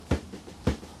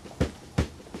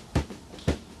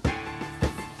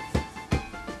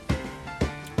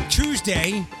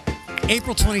Tuesday,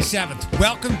 April 27th.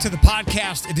 Welcome to the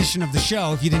podcast edition of the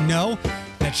show. If you didn't know,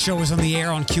 that show is on the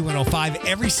air on Q105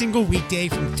 every single weekday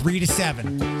from 3 to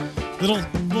 7. Little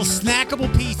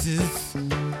snackable pieces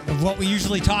of what we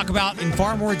usually talk about in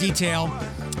far more detail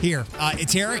here.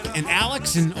 It's Eric and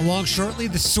Alex, and along shortly,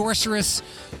 the sorceress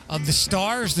of the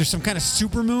stars. There's some kind of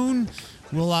supermoon.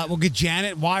 We'll get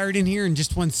Janet wired in here in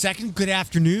just 1 second. Good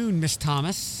afternoon, Miss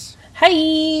Thomas. Hi.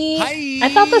 Hi.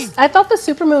 I thought the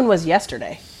supermoon was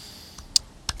yesterday.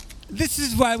 This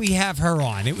is why we have her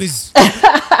on. It was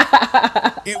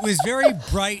very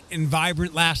bright and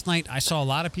vibrant last night. I saw a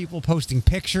lot of people posting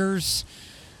pictures.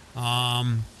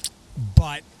 But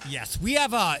yes, we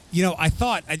have I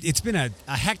thought it's been a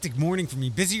hectic morning for me,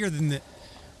 busier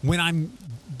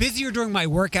during my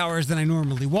work hours than I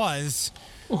normally was.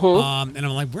 And I'm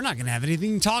like, we're not going to have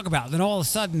anything to talk about. Then all of a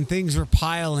sudden, things were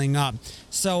piling up.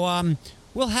 So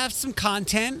we'll have some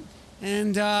content.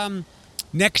 And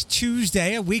next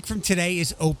Tuesday, a week from today,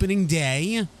 is opening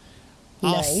day.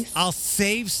 Nice. I'll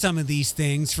save some of these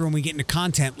things for when we get into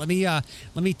content. Let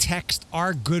me text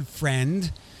our good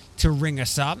friend to ring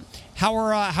us up.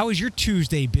 How has your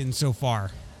Tuesday been so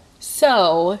far?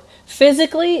 So,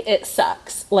 physically, it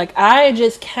sucks. Like, I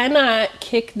just cannot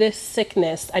kick this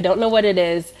sickness. I don't know what it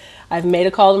is. I've made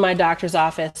a call to my doctor's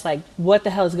office. Like, what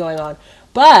the hell is going on?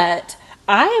 But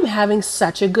I am having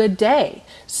such a good day.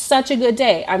 Such a good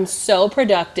day. I'm so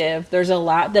productive. There's a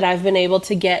lot that I've been able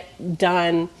to get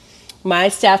done. My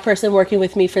staff person working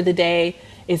with me for the day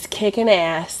is kicking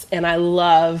ass. And I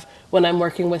love when I'm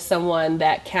working with someone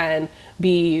that can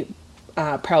be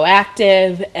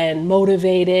proactive and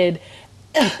motivated.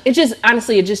 It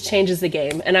just changes the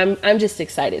game, and I'm just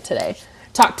excited today.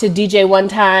 Talked to DJ one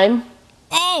time.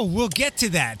 Oh, we'll get to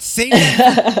that. Save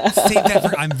that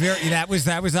for,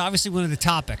 that was obviously one of the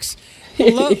topics.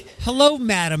 Hello,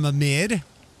 Madam Amid.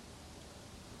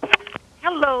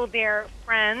 Hello there,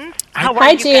 friends. How Hi,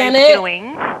 are you Janet. guys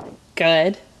doing?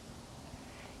 Good.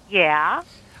 Yeah.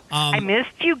 I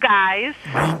missed you guys.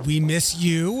 We miss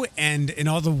you and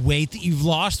all the weight that you've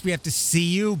lost. We have to see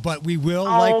you, but we will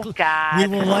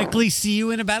likely see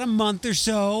you in about a month or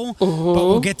so. But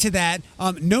we'll get to that.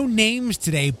 No names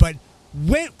today, but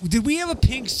did we have a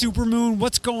pink supermoon?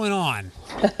 What's going on?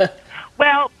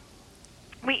 Well,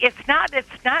 it's not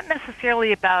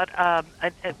necessarily about.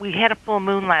 We had a full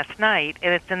moon last night,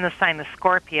 and it's in the sign of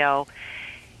Scorpio.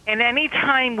 And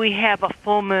anytime we have a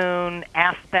full moon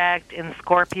aspect in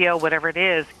Scorpio, whatever it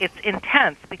is, it's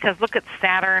intense because look at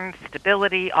Saturn,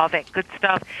 stability, all that good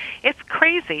stuff. It's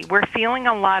crazy. We're feeling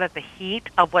a lot of the heat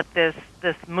of what this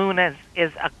moon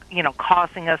is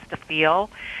causing us to feel.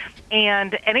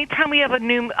 And anytime we have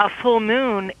a full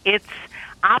moon, it's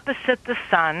opposite the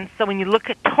sun. So when you look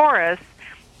at Taurus,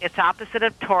 it's opposite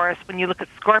of Taurus. When you look at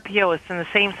Scorpio, it's in the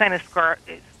same sign as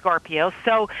Scorpio.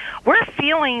 So we're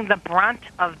feeling the brunt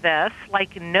of this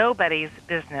like nobody's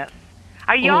business.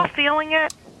 Are you all feeling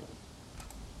it?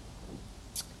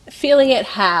 Feeling it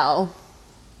how?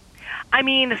 I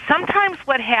mean, sometimes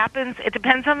what happens, it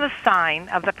depends on the sign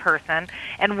of the person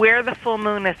and where the full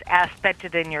moon is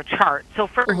aspected in your chart. So,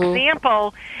 for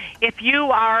example, if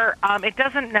you are, it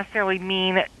doesn't necessarily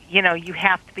mean, you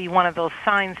have to be one of those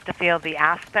signs to feel the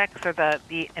aspects or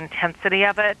the intensity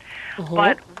of it.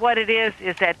 But what it is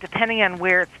that depending on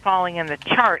where it's falling in the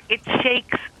chart, it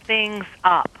shakes things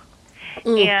up.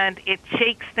 And it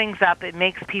shakes things up. It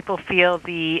makes people feel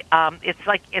it's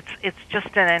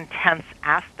just an intense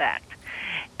aspect.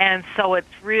 And so it's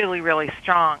really, really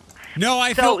strong. No,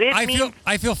 I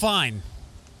feel fine.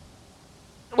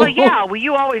 Well, yeah. Well,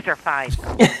 you always are fine,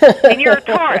 and you're a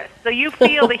Taurus, so you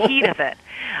feel the heat of it.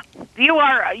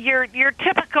 You're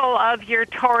typical of your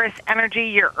Taurus energy.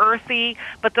 You're earthy,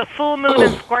 but the full moon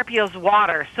in Scorpio's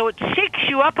water, so it shakes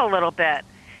you up a little bit.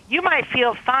 You might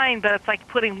feel fine, but it's like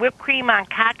putting whipped cream on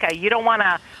caca. You don't want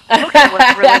to look at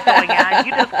what's really going on.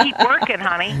 You just keep working,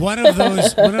 honey. One of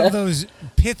those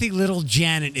pithy little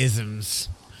Janet-isms.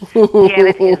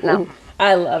 Janet-ism.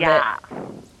 I love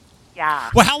it. Yeah.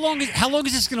 Well, how long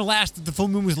is this going to last? The full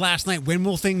moon was last night. When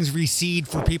will things recede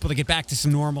for people to get back to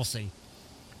some normalcy?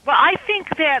 Well, I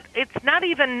think that it's not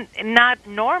even not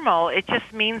normal. It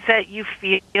just means that you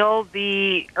feel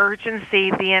the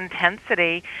urgency, the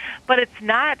intensity, but it's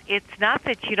not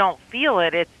that you don't feel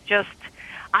it. It's just,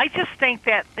 I just think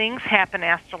that things happen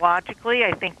astrologically.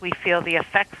 I think we feel the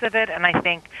effects of it, and I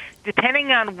think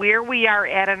depending on where we are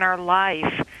at in our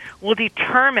life will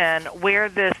determine where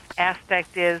this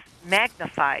aspect is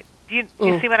magnified. Do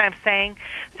you see what I'm saying?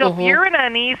 So if you're in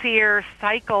an easier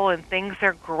cycle and things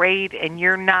are great and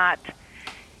you're not,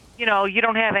 you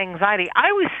don't have anxiety.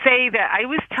 I always say that, I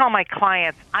always tell my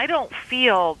clients, I don't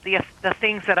feel the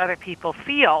things that other people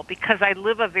feel because I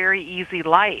live a very easy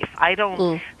life. I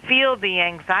don't feel the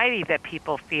anxiety that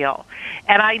people feel.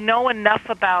 And I know enough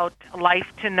about life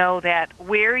to know that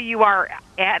where you are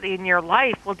at in your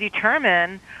life will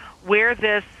determine where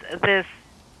this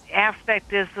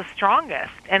aspect is the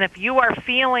strongest. And if you are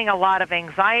feeling a lot of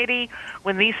anxiety,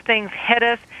 when these things hit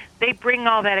us, they bring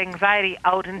all that anxiety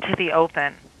out into the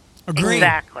open. Agree.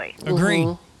 Exactly. Agree.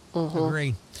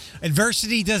 Agree.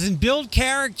 Adversity doesn't build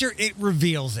character; it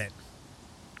reveals it.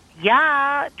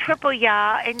 Yeah, triple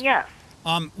yeah, and yes.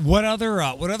 What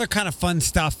other kind of fun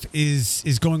stuff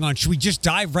is going on? Should we just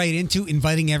dive right into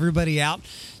inviting everybody out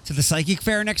to the Psychic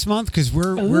Fair next month? Because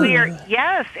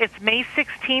yes, it's May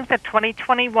 16th of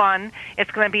 2021.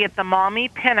 It's going to be at the Maumee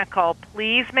Pinnacle.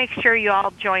 Please make sure you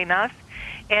all join us.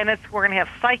 And we're going to have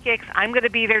psychics. I'm going to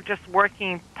be there just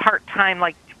working part-time,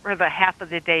 like for the half of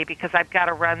the day, because I've got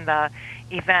to run the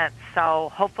event.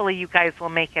 So hopefully you guys will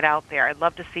make it out there. I'd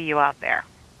love to see you out there.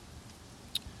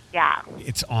 Yeah.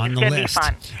 It's on the list. list. It's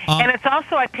going to be fun. And it's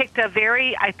also, I picked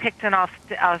an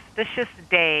auspicious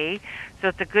day, so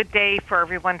it's a good day for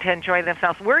everyone to enjoy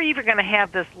themselves. We're even going to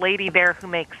have this lady there who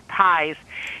makes pies.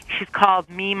 She's called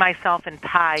Me, Myself, and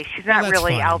Pie. She's not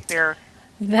really fun. Out there.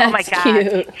 That's oh my God!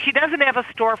 Cute. She doesn't have a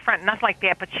storefront, nothing like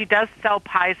that, but she does sell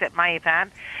pies at my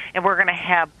event, and we're going to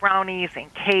have brownies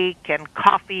and cake and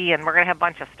coffee, and we're going to have a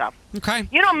bunch of stuff. Okay.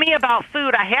 You know me about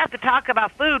food. I have to talk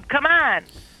about food. Come on.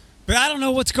 But I don't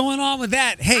know what's going on with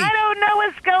that. Hey, I don't know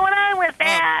what's going on with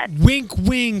that. Wink,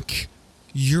 wink.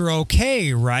 You're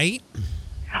okay, right?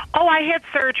 Oh, I had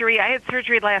surgery. I had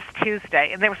surgery last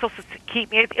Tuesday, and they were supposed to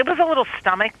keep me. It was a little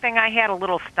stomach thing. I had a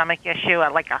little stomach issue,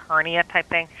 like a hernia type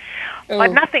thing.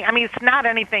 But nothing. I mean, it's not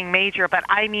anything major. But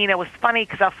I mean, it was funny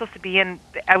because I was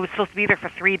supposed to be there for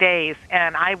 3 days,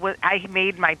 and I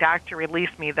made my doctor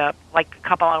release me a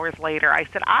couple hours later. I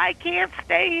said I can't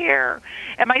stay here,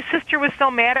 and my sister was so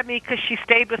mad at me because she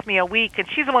stayed with me a week, and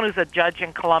she's the one who's a judge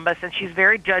in Columbus, and she's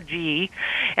very judgy,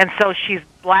 and so she's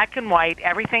black and white.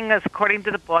 Everything is according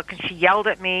to the book, and she yelled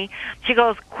at me. She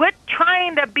goes, "Quit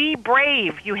trying to be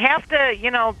brave. You have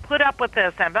to, put up with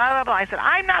this," and blah, blah, blah. I said,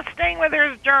 "I'm not staying where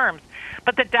there's germs."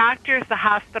 But the doctors, the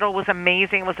hospital was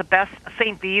amazing. It was the best.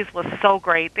 St. B's was so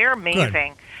great. They're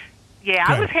amazing. Good. Yeah,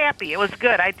 good. I was happy. It was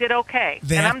good. I did okay.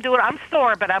 I'm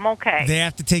sore, but I'm okay. They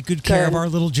have to take good care of our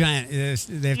little giant.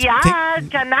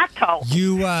 Janato.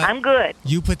 I'm good.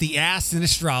 You put the ass in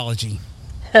astrology.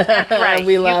 That's right.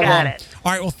 We love it.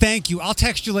 All right, well, thank you. I'll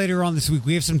text you later on this week.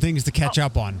 We have some things to catch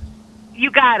up on.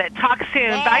 You got it. Talk soon.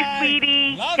 Bye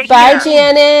sweetie. Bye,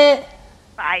 Janet.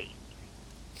 Bye.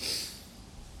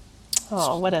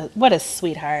 Oh, what a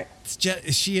sweetheart.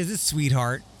 She is a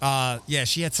sweetheart.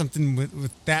 She had something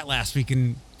with that last week,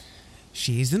 and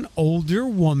she's an older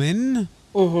woman.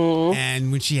 Mm-hmm.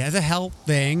 And when she has a health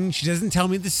thing, she doesn't tell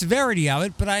me the severity of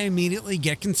it, but I immediately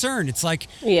get concerned. It's like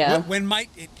when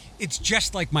it's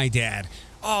just like my dad.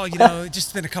 Oh, just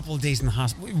spent a couple of days in the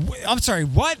hospital. I'm sorry,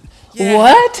 what? Yeah,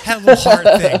 what? Had a little heart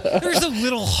thing. There's a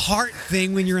little heart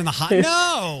thing when you're in the hospital.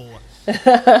 No.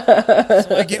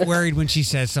 So I get worried when she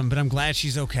says something, but I'm glad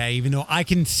she's okay, even though I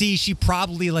can see she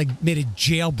probably made a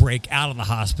jailbreak out of the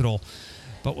hospital.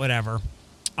 But whatever.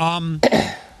 To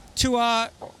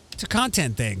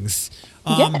content things.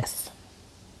 Yes.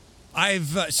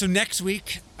 So next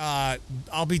week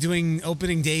I'll be doing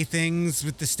opening day things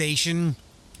with the station.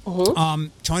 Mm-hmm.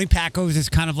 Tony Pacos is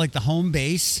kind of like the home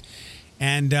base,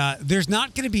 and there's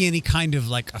not going to be any kind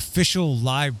of official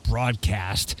live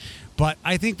broadcast, but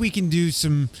I think we can do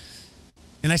some,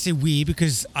 and I say we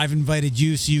because I've invited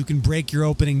you so you can break your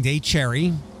opening day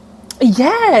cherry.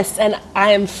 Yes, and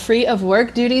I am free of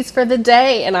work duties for the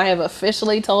day, and I have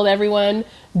officially told everyone,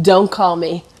 don't call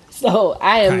me. So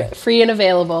I am free and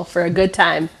available for a good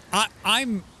time.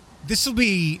 This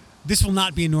will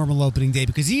not be a normal opening day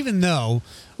because even though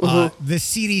the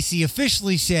CDC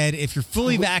officially said if you're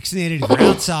fully vaccinated, if you're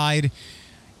outside,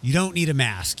 you don't need a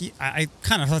mask. I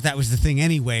kind of thought that was the thing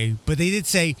anyway, but they did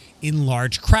say in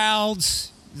large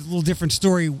crowds, a little different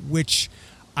story, which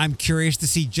I'm curious to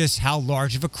see just how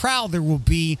large of a crowd there will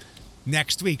be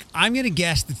next week. I'm going to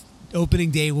guess that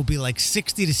opening day will be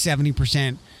 60 to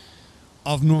 70%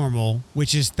 of normal,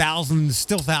 which is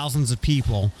thousands of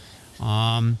people.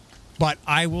 But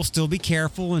I will still be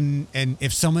careful, and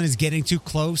if someone is getting too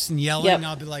close and yelling,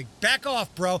 I'll be like, back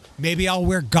off, bro. Maybe I'll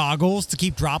wear goggles to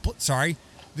keep droplets. Sorry,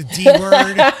 the D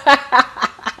word.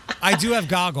 I do have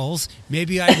goggles.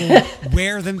 Maybe I will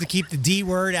wear them to keep the D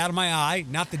word out of my eye,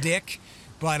 not the dick.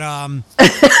 But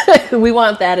we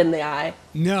want that in the eye.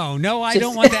 No, I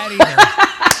don't want that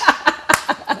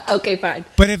either. Okay, fine.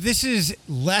 But if this is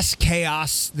less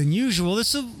chaos than usual,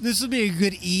 this will be a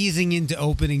good easing into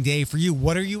opening day for you.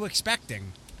 What are you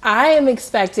expecting? I am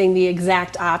expecting the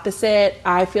exact opposite.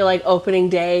 I feel like opening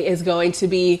day is going to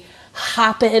be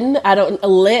hopping.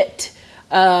 Lit.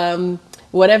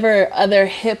 Whatever other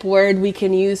hip word we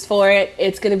can use for it,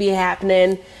 it's going to be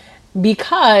happening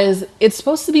because it's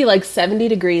supposed to be like 70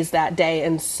 degrees that day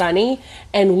and sunny,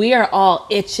 and we are all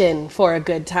itching for a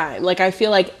good time. Like, I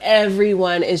feel like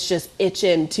everyone is just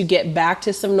itching to get back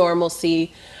to some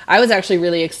normalcy. I was actually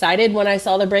really excited when I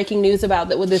saw the breaking news about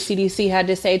what the CDC had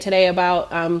to say today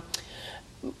about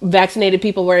vaccinated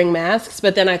people wearing masks.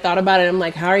 But then I thought about it. I'm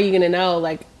like, how are you going to know?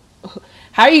 Like,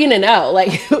 how are you going to know?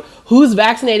 Like, who's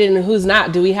vaccinated and who's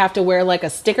not? Do we have to wear like a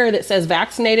sticker that says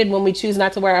vaccinated when we choose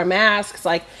not to wear our masks?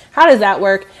 Like, how does that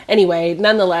work? Anyway,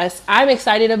 nonetheless, I'm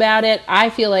excited about it. I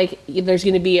feel like there's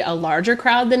going to be a larger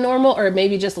crowd than normal, or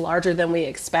maybe just larger than we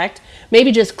expect.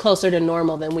 Maybe just closer to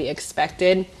normal than we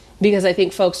expected, because I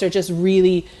think folks are just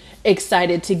really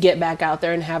excited to get back out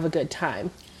there and have a good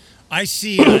time. I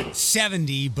see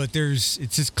 70, but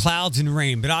it says clouds and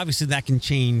rain, but obviously that can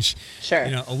change, Sure.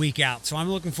 A week out. So I'm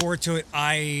looking forward to it.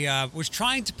 I was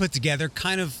trying to put together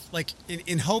kind of like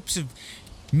in hopes of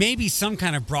maybe some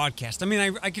kind of broadcast. I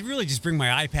mean, I could really just bring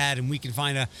my iPad and we can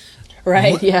find a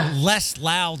less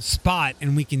loud spot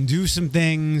and we can do some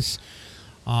things.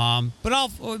 But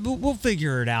we'll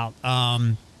figure it out.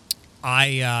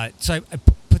 I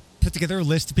put together a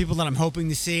list of people that I'm hoping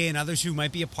to see and others who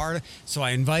might be a part of. So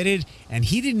I invited, and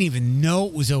he didn't even know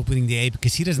it was opening day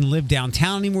because he doesn't live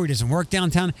downtown anymore. He doesn't work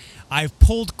downtown. I've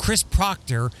pulled Chris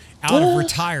Proctor out of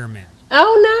retirement.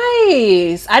 Oh,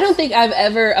 nice. I don't think I've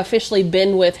ever officially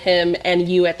been with him and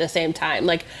you at the same time.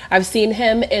 Like, I've seen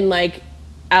him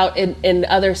out in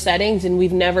other settings and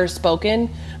we've never spoken,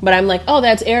 but I'm like, oh,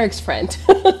 that's Eric's friend.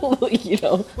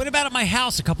 What about at my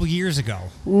house a couple years ago?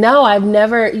 No, I've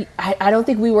never, I don't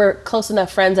think we were close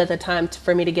enough friends at the time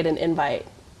for me to get an invite.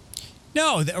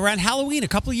 No, around Halloween a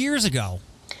couple years ago.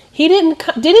 He didn't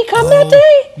did he come that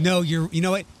day? No, you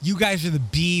know what? You guys are the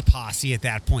B posse at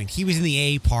that point. He was in the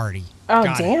A party. Oh,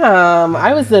 damn.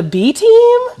 I was the B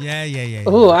team? Yeah.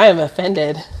 Ooh, I am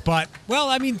offended. But, well,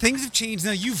 I mean, things have changed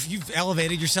now. You've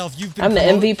elevated yourself. I'm the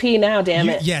MVP now, damn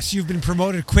it. Yes, you've been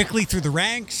promoted quickly through the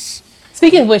ranks.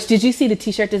 Speaking of which, did you see the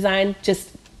t-shirt design?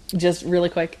 Just really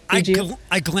quick. Did you?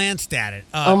 I glanced at it.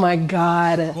 Oh, my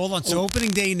God. Hold on. So opening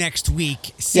day next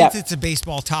week, since it's a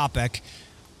baseball topic,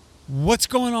 what's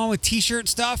going on with t-shirt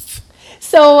stuff?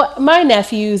 So my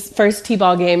nephew's first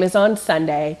t-ball game is on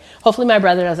Sunday. Hopefully my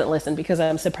brother doesn't listen because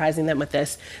I'm surprising them with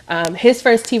this. His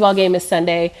first t-ball game is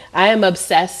Sunday. I am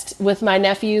obsessed with my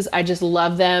nephews. I just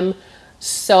love them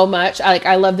so much.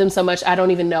 I love them so much. I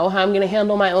don't even know how I'm going to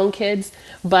handle my own kids.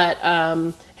 But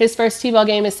his first t-ball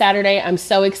game is Saturday. I'm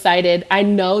so excited. I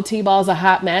know t-ball's a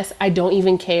hot mess. I don't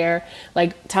even care.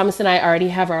 Like, Thomas and I already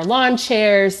have our lawn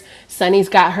chairs. Sunny's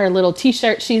got her little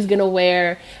t-shirt she's going to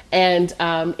wear. And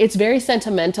it's very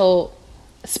sentimental.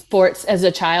 Sports as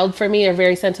a child for me are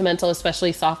very sentimental,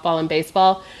 especially softball and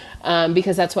baseball,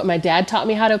 because that's what my dad taught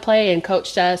me how to play and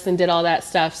coached us and did all that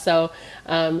stuff. So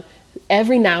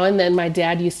every now and then my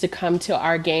dad used to come to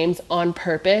our games on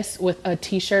purpose with a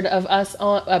t-shirt of us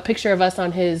on, a picture of us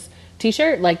on his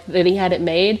t-shirt, like that he had it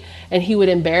made, and he would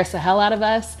embarrass the hell out of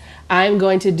us. I'm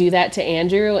going to do that to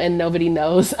Andrew and nobody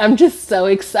knows. I'm just so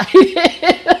excited.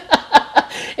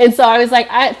 And so I was like,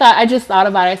 I just thought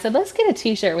about it. I said, let's get a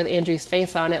t-shirt with Andrew's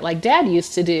face on it, like Dad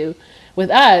used to do with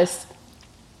us.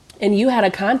 And you had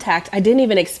a contact. I didn't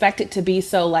even expect it to be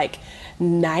so like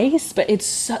nice, but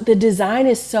the design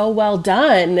is so well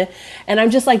done. And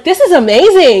I'm just like, this is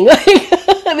amazing. Like,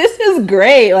 this is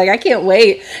great. Like, I can't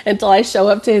wait until I show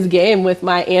up to his game with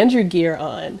my Andrew gear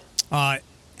on.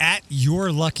 At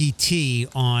Your Lucky Tea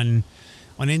on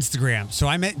Instagram.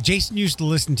 So Jason used to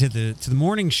listen to the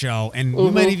morning show, and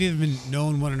we might have even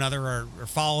known one another or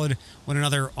followed one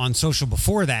another on social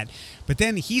before that. But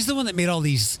then he's the one that made all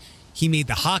these. He made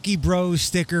the Hockey Bros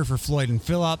sticker for Floyd and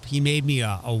Phillip. He made me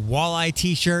a walleye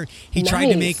t-shirt. He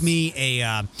tried to make me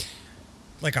a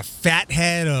fat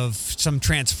head of some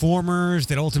Transformers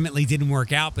that ultimately didn't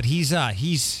work out. But he's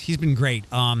been great.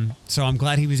 So I'm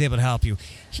glad he was able to help you.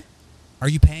 Are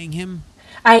you paying him?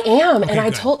 I am. Okay,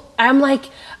 and I'm like,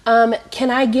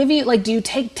 can I give you, like, do you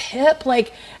take tip?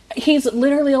 Like, he's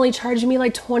literally only charging me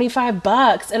like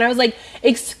 $25. And I was like,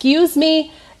 excuse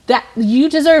me, that you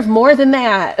deserve more than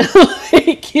that.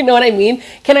 Like, you know what I mean?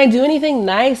 Can I do anything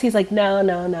nice? He's like,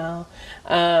 no.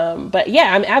 But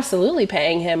yeah, I'm absolutely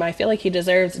paying him. I feel like he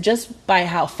deserves, just by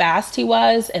how fast he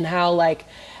was and how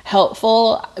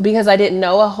helpful because I didn't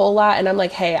know a whole lot. And I'm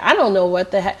like, hey, I don't know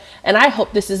what the heck. And I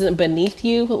hope this isn't beneath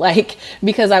you. Like,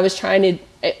 because I was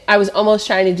almost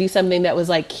trying to do something that was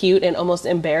like cute and almost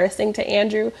embarrassing to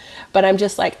Andrew. But I'm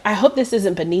just like, I hope this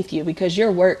isn't beneath you because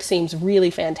your work seems really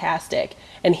fantastic.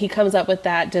 And he comes up with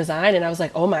that design. And I was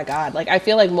like, oh my God, like, I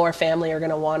feel like more family are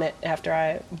going to want it after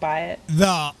I buy it.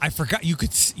 I forgot you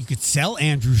could sell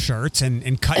Andrew shirts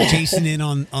and cut Jason in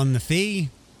on the fee.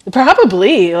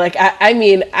 Probably. Like, I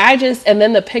mean, and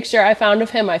then the picture I found of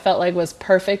him, I felt like was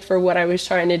perfect for what I was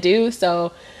trying to do.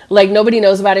 So, like, nobody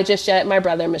knows about it just yet. My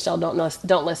brother and Michelle don't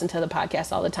listen to the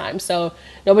podcast all the time. So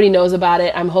nobody knows about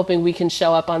it. I'm hoping we can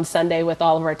show up on Sunday with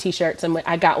all of our t-shirts. And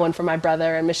I got one for my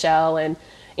brother and Michelle and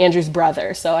Andrew's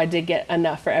brother. So I did get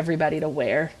enough for everybody to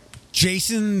wear.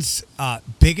 Jason's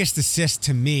biggest assist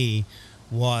to me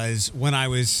was when I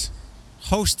was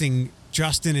hosting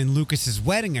Justin and Lucas's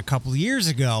wedding a couple of years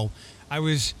ago. I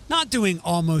was not doing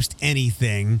almost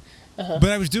anything, but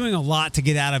I was doing a lot to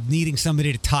get out of needing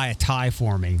somebody to tie a tie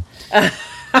for me.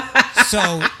 So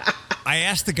I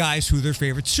asked the guys who their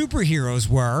favorite superheroes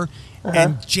were,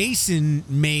 and Jason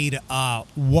made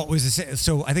what was this?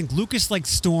 So I think Lucas liked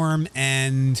Storm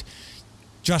and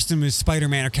Justin was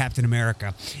Spider-Man or Captain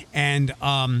America. And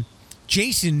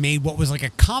Jason made what was like a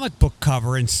comic book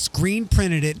cover and screen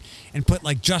printed it and put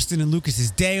like Justin and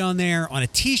Lucas's day on there on a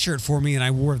t-shirt for me, and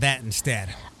I wore that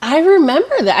instead. I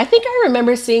remember that. I think I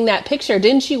remember seeing that picture.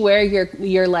 Didn't you wear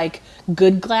your like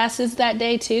good glasses that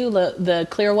day too? The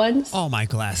clear ones? Oh, my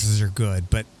glasses are good,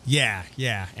 but yeah.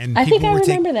 And I think I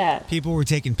remember that. People were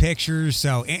taking pictures,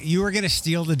 so you were going to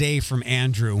steal the day from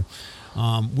Andrew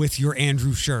with your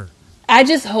Andrew shirt. I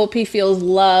just hope he feels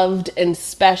loved and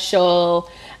special.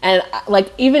 And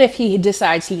like, even if he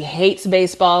decides he hates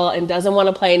baseball and doesn't want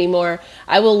to play anymore,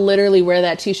 I will literally wear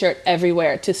that t-shirt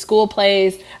everywhere to school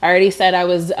plays. I already said I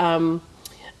was,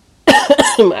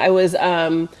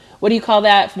 what do you call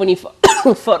that when you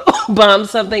photobomb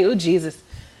something? Oh, Jesus.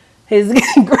 His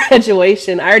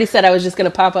graduation. I already said I was just going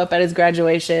to pop up at his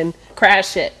graduation,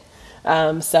 crash it.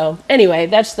 So anyway,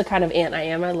 that's the kind of aunt I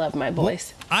am. I love my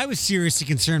boys. Well, I was seriously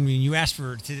concerned when you asked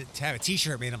to have a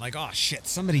t-shirt made. I'm like, oh shit,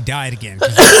 somebody died again.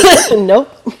 Nope.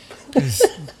 Because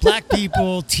black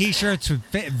people, t-shirts would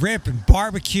rip and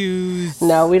barbecues.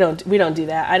 No, we don't do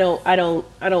that. I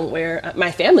don't wear,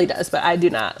 my family does, but I do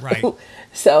not. Right.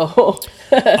 So.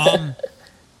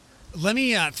 Let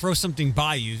me throw something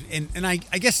by you. And I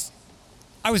guess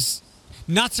I was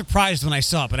not surprised when I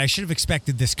saw it, but I should have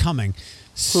expected this coming.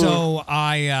 So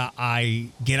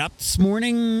I get up this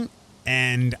morning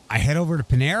and I head over to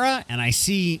Panera and I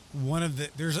see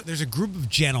there's a group of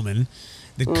gentlemen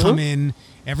that come in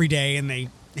every day and they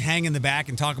hang in the back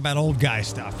and talk about old guy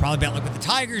stuff, probably about like what the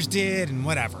Tigers did and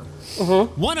whatever.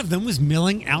 One of them was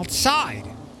milling outside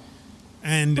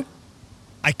and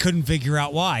I couldn't figure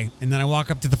out why. And then I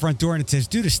walk up to the front door and it says,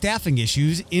 due to staffing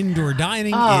issues, indoor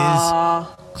dining is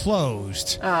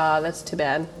closed. That's too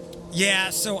bad. Yeah,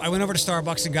 so I went over to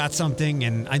Starbucks and got something,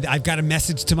 and I've got a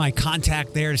message to my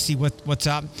contact there to see what's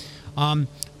up. I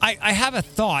have a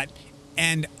thought,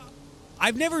 and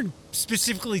I've never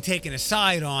specifically taken a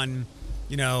side on,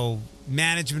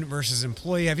 management versus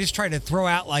employee. I've just tried to throw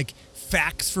out, like,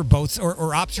 facts for both,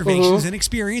 or observations and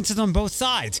experiences on both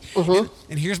sides.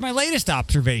 And here's my latest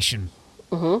observation.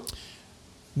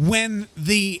 When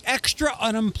the extra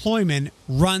unemployment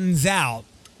runs out,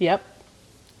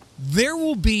 there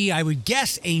will be, I would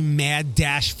guess, a mad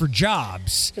dash for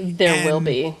jobs. There will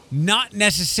be. Not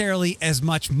necessarily as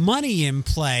much money in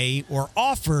play or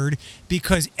offered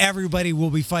because everybody will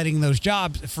be fighting those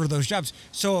jobs.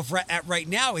 So if right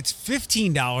now it's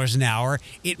 $15 an hour,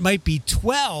 it might be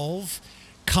 $12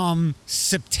 come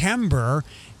September,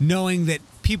 knowing that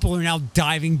people are now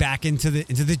diving back into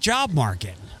the job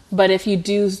market. But if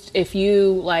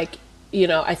you like,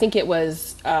 I think it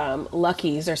was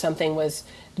Lucky's or something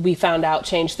we found out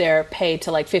changed their pay to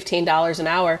like $15 an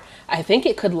hour. I think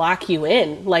it could lock you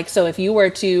in. Like, so if you were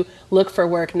to look for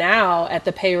work now at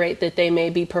the pay rate that they may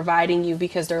be providing you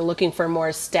because they're looking for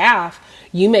more staff,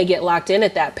 you may get locked in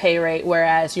at that pay rate.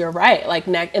 Whereas you're right, like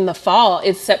in the fall,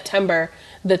 it's September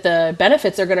that the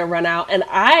benefits are going to run out. And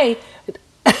I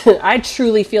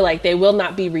truly feel like they will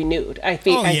not be renewed. I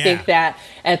think that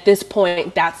at this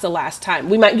point, that's the last time.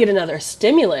 We might get another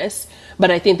stimulus, but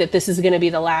I think that this is going to be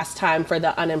the last time for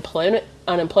the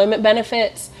unemployment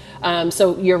benefits.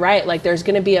 So you're right. Like, there's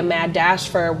going to be a mad dash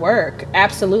for work.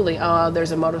 Absolutely. Oh,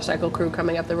 there's a motorcycle crew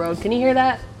coming up the road. Can you hear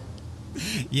that?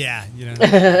 Yeah.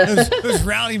 Those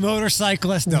rowdy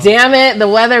motorcyclists. Damn it. The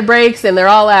weather breaks and they're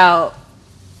all out.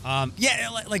 Yeah,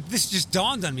 like this just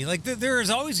dawned on me. Like there is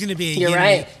always going to be a You're yin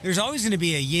right. there's always going to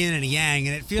be a yin and a yang,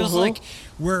 and it feels like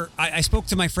I spoke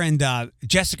to my friend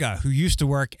Jessica, who used to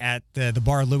work at the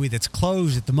Bar Louie that's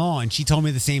closed at the mall, and she told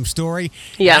me the same story.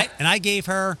 Yeah. And I gave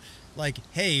her like,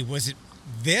 hey, was it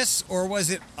this or was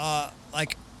it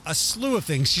like a slew of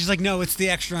things? She's like, no, it's the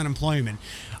extra unemployment.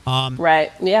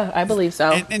 Right. Yeah, I believe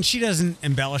so. And she doesn't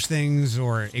embellish things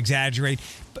or exaggerate.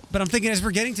 But I'm thinking as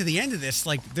we're getting to the end of this,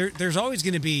 like there's always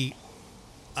going to be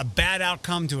a bad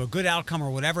outcome to a good outcome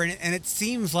or whatever. And it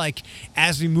seems like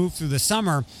as we move through the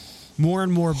summer, more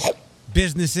and more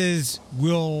businesses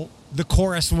the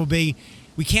chorus will be,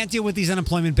 we can't deal with these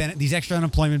these extra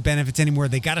unemployment benefits anymore.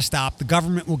 They got to stop. The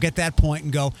government will get that point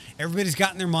and go, everybody's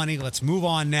gotten their money. Let's move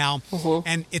on now.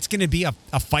 And it's going to be a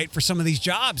fight for some of these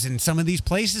jobs. And some of these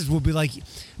places will be like, I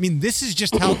mean, this is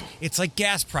just how it's like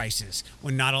gas prices.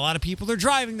 When not a lot of people are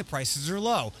driving, the prices are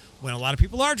low. When a lot of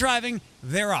people are driving,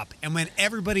 they're up. And when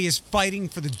everybody is fighting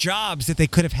for the jobs that they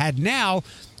could have had now,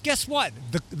 guess what?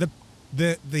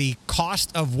 The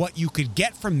cost of what you could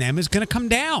get from them is going to come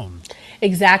down.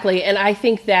 Exactly. And I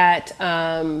think that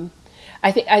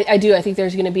I think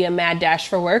there's going to be a mad dash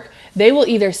for work. They will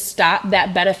either stop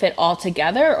that benefit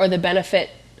altogether, or the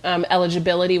benefit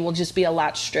eligibility will just be a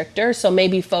lot stricter. So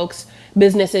maybe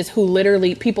businesses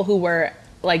people who were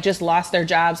like just lost their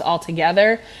jobs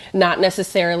altogether, not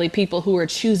necessarily people who are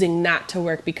choosing not to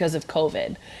work because of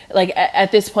COVID. Like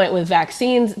at this point with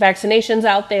vaccinations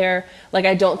out there, like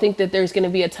I don't think that there's going to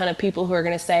be a ton of people who are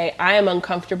going to say, I am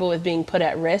uncomfortable with being put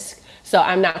at risk, so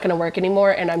I'm not going to work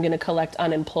anymore and I'm going to collect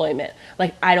unemployment.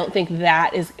 Like I don't think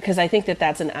that is, because I think that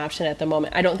that's an option at the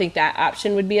moment. I don't think that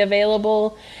option would be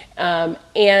available.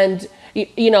 And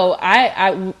you know,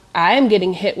 I am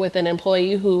getting hit with an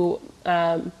employee who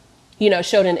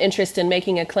showed an interest in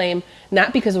making a claim,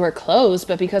 not because we're closed,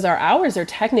 but because our hours are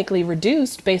technically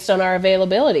reduced based on our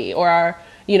availability or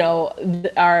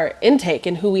our intake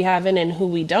and who we have in and who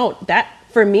we don't. That,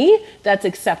 for me, that's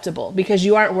acceptable, because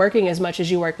you aren't working as much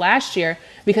as you worked last year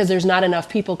because there's not enough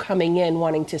people coming in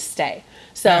wanting to stay.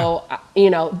 So,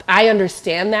 I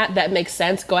understand that. That makes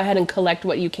sense. Go ahead and collect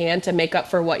what you can to make up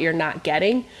for what you're not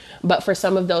getting. But for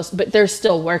some of those, but they're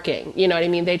still working. You know what I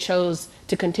mean? They chose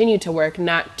to continue to work,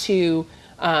 not to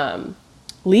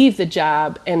leave the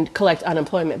job and collect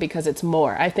unemployment because it's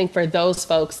more. I think for those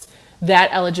folks,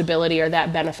 that eligibility or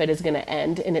that benefit is going to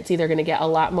end, and it's either going to get a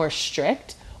lot more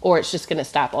strict or it's just going to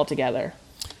stop altogether.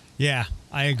 Yeah,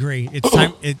 I agree. It's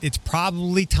time. It's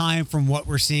probably time, from what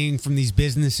we're seeing from these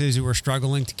businesses who are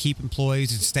struggling to keep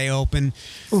employees and stay open.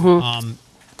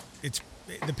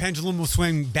 The pendulum will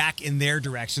swing back in their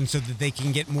direction so that they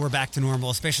can get more back to normal,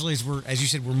 especially as you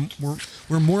said,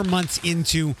 we're more months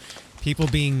into people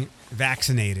being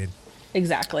vaccinated.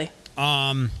 Exactly.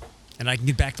 And I can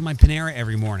get back to my Panera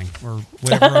every morning or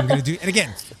whatever I'm going to do. And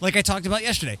again, like I talked about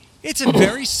yesterday, it's a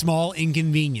very small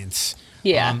inconvenience.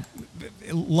 Yeah.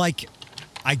 Like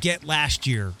I get last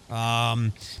year,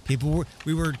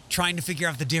 we were trying to figure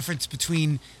out the difference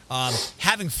between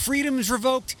having freedoms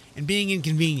revoked and being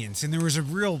inconvenienced. And there was a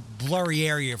real blurry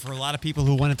area for a lot of people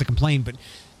who wanted to complain. But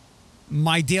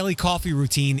my daily coffee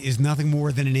routine is nothing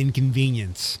more than an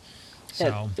inconvenience.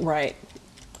 So right.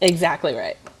 Exactly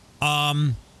right.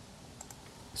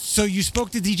 So you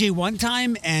spoke to DJ one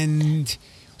time, and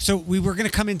so we were going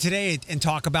to come in today and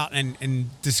talk about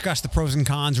and discuss the pros and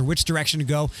cons or which direction to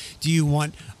go. Do you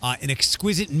want an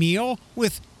exquisite meal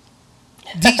with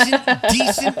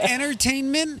decent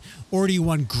entertainment, or do you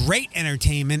want great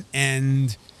entertainment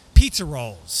and pizza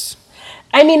rolls?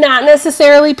 I mean, not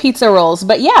necessarily pizza rolls,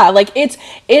 but yeah, like it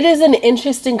is an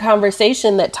interesting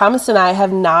conversation that Thomas and I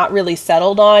have not really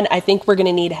settled on. I think we're going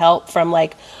to need help from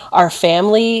like our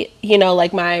family,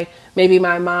 like maybe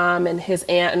my mom and his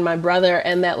aunt and my brother,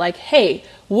 and that like, hey,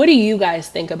 what do you guys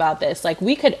think about this? Like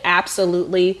we could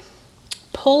absolutely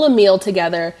pull a meal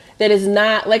together that is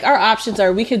not like, our options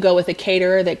are, we could go with a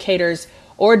caterer that caters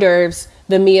hors d'oeuvres,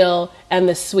 the meal, and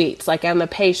the sweets, like and the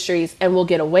pastries, and we'll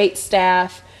get a wait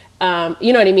staff.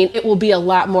 You know what I mean? It will be a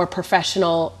lot more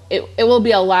professional. It will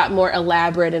be a lot more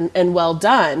elaborate and well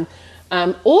done.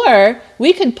 Or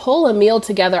we could pull a meal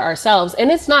together ourselves.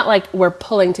 And it's not like we're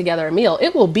pulling together a meal.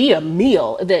 It will be a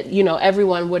meal that,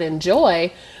 everyone would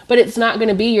enjoy, but it's not going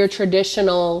to be your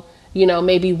traditional,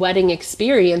 maybe wedding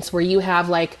experience where you have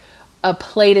like a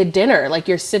plated dinner, like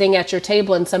you're sitting at your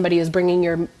table and somebody is bringing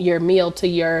your meal to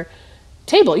your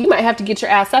table. You might have to get your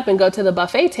ass up and go to the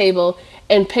buffet table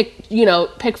and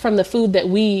pick from the food that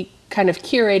we kind of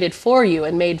curated for you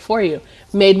and made for you,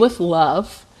 made with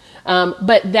love.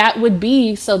 But that would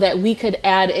be so that we could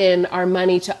add in our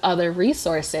money to other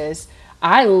resources.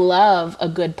 I love a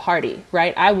good party,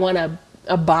 right? I want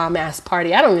a bomb ass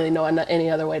party. I don't really know any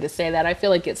other way to say that. I feel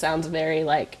like it sounds very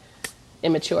like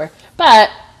immature, but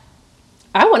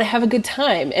I want to have a good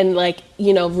time and like,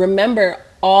 remember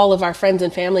all of our friends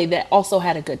and family that also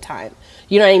had a good time.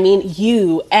 You know what I mean?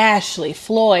 You, Ashley,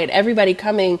 Floyd, everybody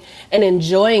coming and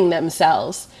enjoying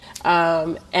themselves.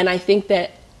 And I think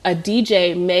that a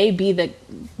DJ may be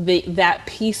that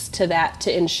piece to that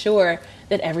to ensure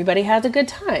that everybody has a good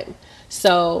time.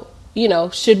 So,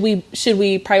 should we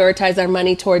prioritize our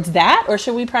money towards that, or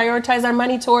should we prioritize our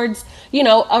money towards,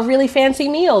 a really fancy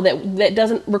meal that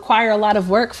doesn't require a lot of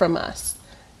work from us?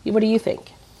 What do you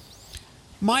think?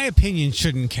 My opinion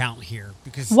shouldn't count here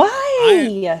because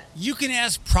why? You can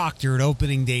ask Proctor at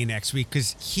opening day next week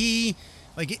because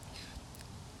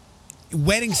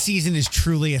wedding season is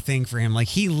truly a thing for him. Like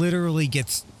he literally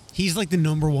he's like the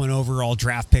number one overall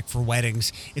draft pick for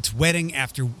weddings. It's wedding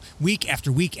after week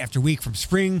after week after week from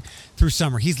spring through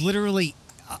summer. He's literally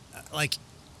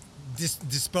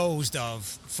disposed of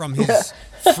from his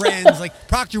friends. Like,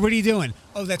 Proctor, what are you doing?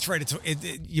 Oh, that's right.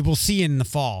 You will see in the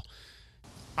fall.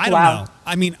 I don't know.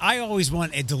 I mean, I always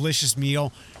want a delicious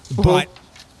meal, but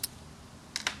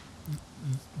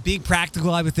being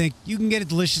practical, I would think you can get a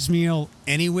delicious meal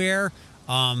anywhere.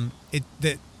 You're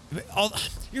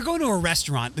going to a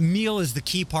restaurant. The meal is the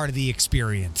key part of the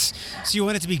experience, so you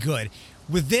want it to be good.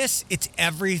 With this, it's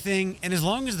everything, and as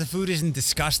long as the food isn't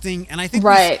disgusting, and I think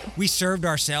we served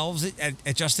ourselves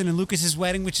at Justin and Lucas's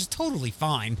wedding, which is totally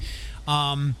fine.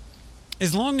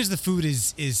 As long as the food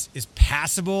is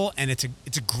passable and it's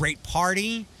a great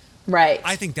party, right?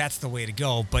 I think that's the way to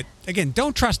go. But again,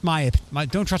 don't trust my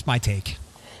take.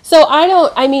 So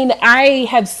I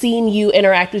have seen you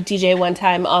interact with DJ one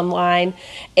time online,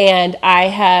 and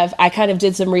I kind of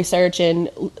did some research and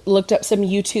looked up some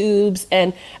YouTubes,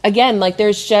 and again, like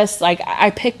there's just like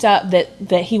I picked up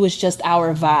that he was just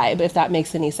our vibe, if that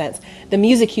makes any sense. The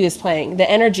music he was playing, the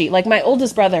energy. Like my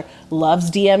oldest brother loves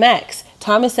DMX.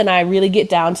 Thomas and I really get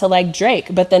down to like Drake,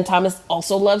 but then Thomas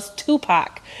also loves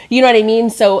Tupac. You know what I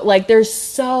mean? So like there's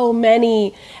so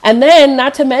many. And then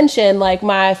not to mention like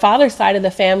my father's side of the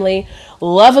family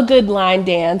love a good line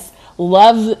dance,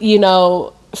 love,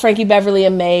 Frankie Beverly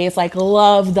and Maze, like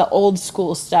love the old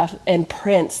school stuff and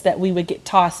Prince that we would get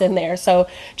tossed in there. So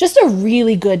just a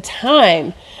really good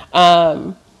time.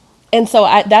 And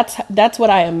so that's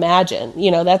what I imagine,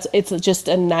 it's just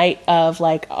a night of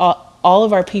like, all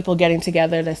of our people getting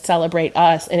together to celebrate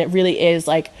us. And it really is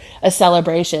like a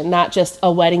celebration, not just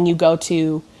a wedding you go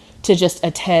to just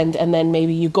attend and then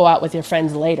maybe you go out with your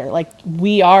friends later. Like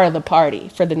we are the party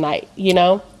for the night,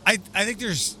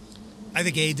 I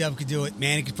think A-Dub could do it.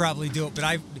 Manny could probably do it.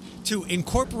 But to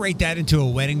incorporate that into a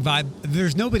wedding vibe,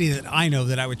 there's nobody that I know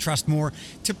that I would trust more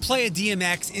to play a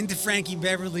DMX into Frankie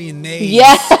Beverly and Maze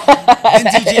than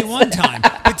DJ One Time.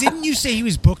 But didn't you say he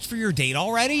was booked for your date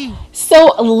already?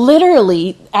 So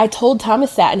literally, I told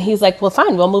Thomas that, and he's like, well,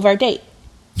 fine, we'll move our date.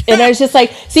 And I was just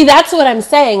like, see, that's what I'm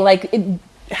saying. Like,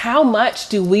 how much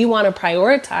do we want to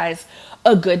prioritize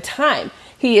a good time?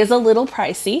 He is a little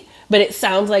pricey, but it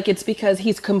sounds like it's because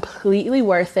he's completely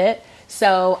worth it.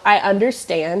 So I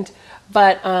understand,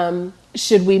 but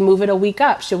should we move it a week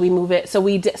up? Should we move it? So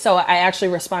I actually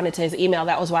responded to his email.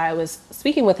 That was why I was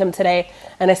speaking with him today.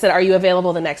 And I said, are you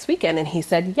available the next weekend? And he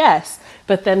said, yes.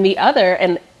 But then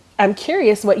and I'm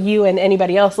curious what you and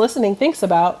anybody else listening thinks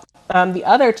about the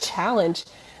other challenge.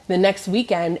 The next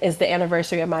weekend is the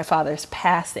anniversary of my father's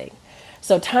passing.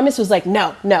 So Thomas was like,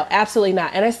 no, absolutely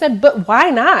not. And I said, but why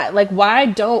not? Like, why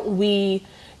don't we,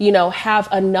 have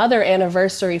another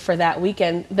anniversary for that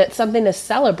weekend that's something to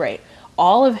celebrate?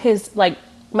 All of his, like,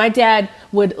 my dad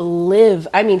would live.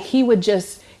 I mean, he would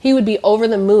be over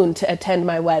the moon to attend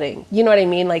my wedding. You know what I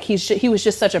mean? Like, he was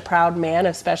just such a proud man,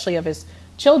 especially of his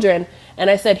children. And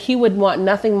I said he would want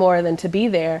nothing more than to be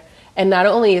there. And not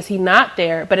only is he not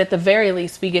there, but at the very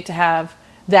least, we get to have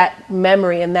that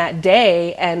memory and that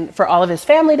day and for all of his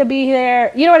family to be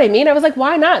there. You know what I mean? I was like,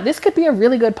 why not? This could be a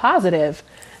really good positive.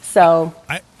 So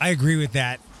I agree with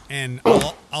that. And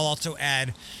I'll also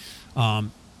add,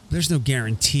 there's no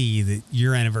guarantee that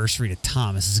your anniversary to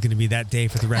Thomas is going to be that day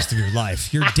for the rest of your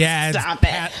life. Your dad's Stop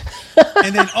it.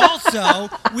 And then also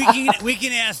we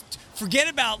can ask, forget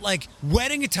about like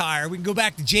wedding attire. We can go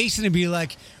back to Jason and be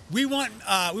like, we want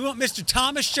Mr.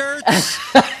 Thomas shirts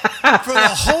for the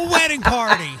whole wedding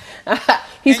party.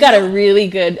 He's got a really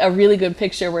good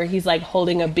picture where he's like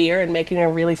holding a beer and making a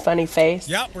really funny face.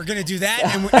 Yep, we're gonna do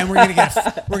that, and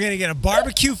we're gonna get a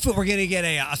barbecue food. We're gonna get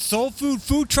a soul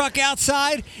food truck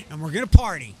outside, and we're gonna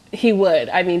party. He would.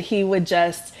 I mean, he would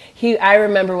just. I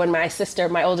remember when my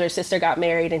older sister, got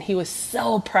married, and he was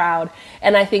so proud.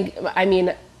 And I think, I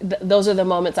mean, those are the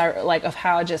moments of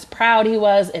how just proud he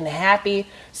was and happy.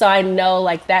 So I know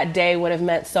like that day would have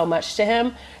meant so much to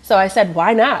him. So I said,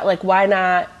 why not? Like, why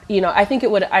not? You know, I think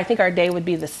our day would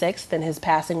be the 6th and his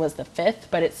passing was the 5th,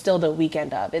 but it's still the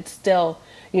weekend of. It's still,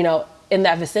 you know, in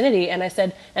that vicinity. And I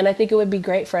said, and I think it would be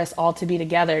great for us all to be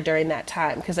together during that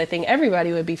time, because I think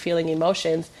everybody would be feeling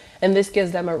emotions, and this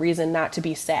gives them a reason not to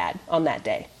be sad on that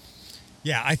day.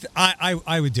 Yeah,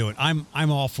 I would do it. I'm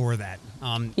all for that.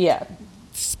 Yeah.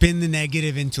 Spin the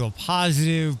negative into a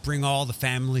positive, bring all the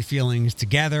family feelings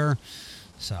together.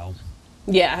 So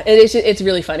yeah, it's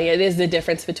really funny. It is the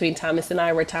difference between Thomas and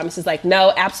I, where Thomas is like,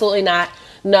 no, absolutely not.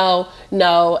 No.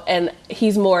 And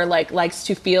he's more like likes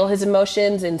to feel his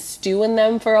emotions and stew in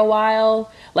them for a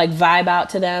while, like vibe out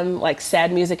to them, like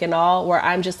sad music and all, where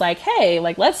I'm just like, hey,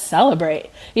 like, let's celebrate,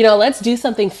 you know, let's do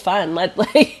something fun.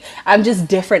 I'm just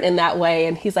different in that way.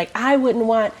 And he's like, I wouldn't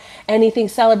want anything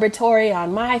celebratory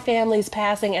on my family's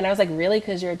passing. And I was like, really?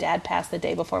 Because your dad passed the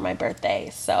day before my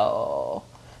birthday. So...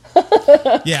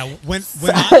 yeah, when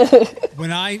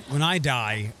I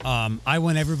die, I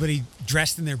want everybody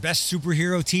dressed in their best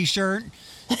superhero T-shirt,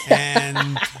 and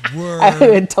I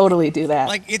would totally do that.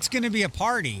 Like, it's going to be a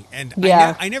party, and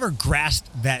yeah. I never grasped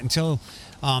that until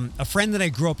a friend that I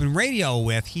grew up in radio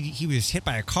with. He was hit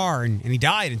by a car and he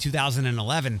died in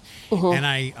 2011, and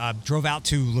I drove out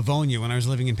to Livonia when I was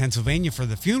living in Pennsylvania for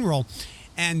the funeral,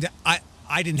 and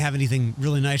I didn't have anything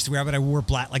really nice to wear, but I wore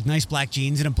nice black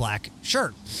jeans and a black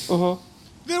shirt.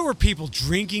 There were people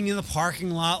drinking in the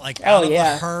parking lot, like out of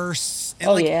the hearse.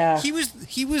 And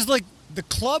he was like the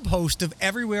club host of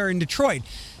everywhere in Detroit.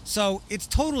 So it's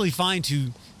totally fine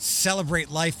to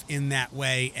celebrate life in that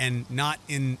way and not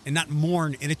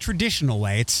mourn in a traditional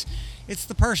way. It's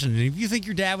the person. And if you think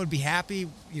your dad would be happy,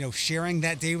 you know, sharing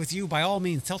that day with you, by all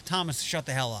means, tell Thomas to shut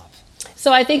the hell up.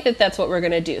 So I think that's what we're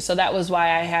going to do. So that was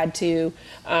why I had to,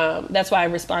 that's why I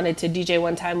responded to DJ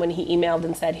one time when he emailed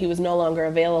and said he was no longer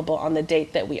available on the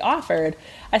date that we offered.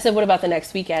 I said, what about the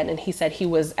next weekend? And he said he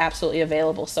was absolutely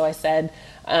available. So I said,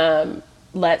 I'll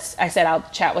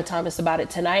chat with Thomas about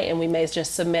it tonight, and we may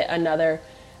just submit another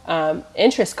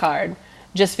interest card,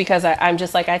 just because I'm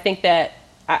just like, I think that,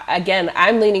 again,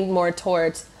 I'm leaning more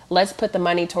towards, let's put the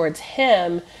money towards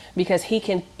him, because he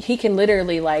can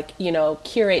literally, like, you know,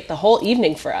 curate the whole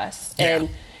evening for us. Yeah. And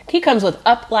he comes with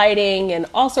uplighting and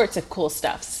all sorts of cool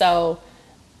stuff. So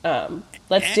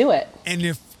let's do it.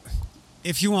 And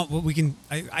if you want, what we can,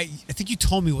 I think you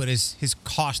told me what his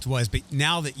cost was, but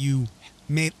now that you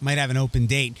might have an open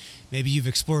date, maybe you've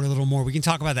explored a little more. We can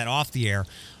talk about that off the air.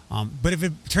 But if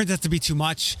it turns out to be too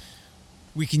much,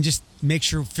 we can just make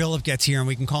sure Philip gets here and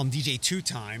we can call him DJ Two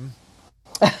Time.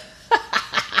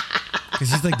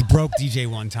 Because he's like the broke DJ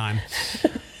one time.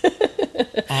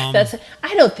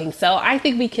 I don't think so. I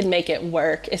think we can make it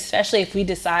work, especially if we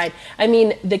decide. I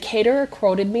mean, the caterer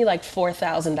quoted me like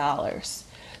 $4,000.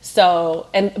 So,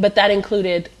 but that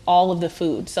included all of the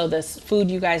food. So this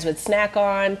food you guys would snack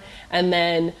on, and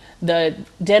then the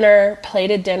dinner,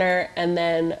 plated dinner, and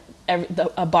then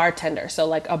a bartender. So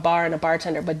like a bar and a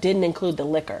bartender, but didn't include the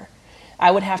liquor. I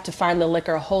would have to find the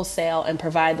liquor wholesale and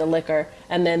provide the liquor,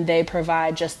 and then they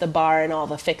provide just the bar and all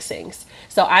the fixings.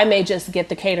 So I may just get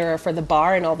the caterer for the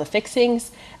bar and all the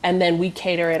fixings, and then we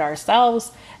cater it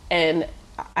ourselves. And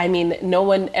I mean,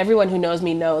 everyone who knows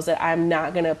me knows that I'm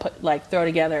not going to throw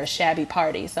together a shabby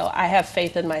party. So I have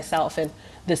faith in myself and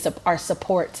our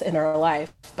support in our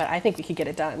life, but I think we could get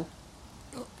it done.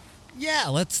 Yeah,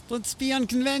 let's be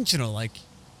unconventional.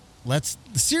 Let's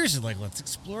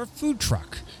explore a food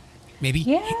truck. Maybe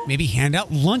hand out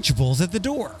Lunchables at the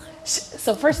door.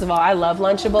 So first of all, I love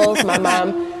Lunchables.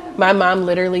 My mom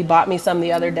literally bought me some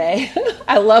the other day.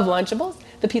 I love Lunchables,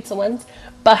 the pizza ones.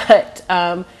 But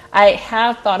I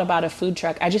have thought about a food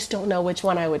truck. I just don't know which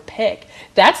one I would pick.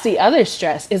 That's the other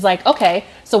stress, is like, okay,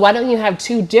 so why don't you have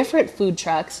 2 different food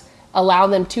trucks, allow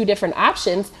them 2 different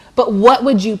options, but what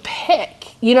would you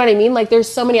pick? You know what I mean? Like, there's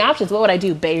so many options. What would I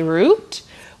do? Beirut?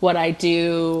 Would I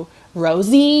do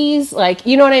Rosie's? Like,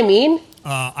 you know what I mean?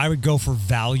 I would go for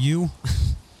value.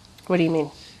 What do you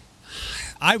mean?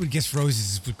 I would guess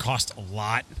Rosie's would cost a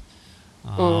lot.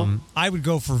 I would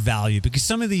go for value, because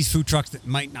some of these food trucks that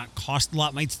might not cost a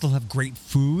lot might still have great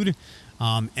food.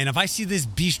 And if I see this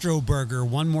bistro burger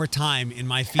one more time in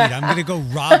my feed, I'm going to go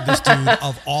rob this dude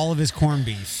of all of his corned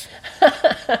beef.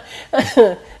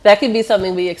 That could be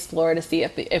something we explore to see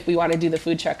if we want to do the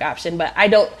food truck option. But I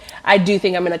do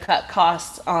think I'm going to cut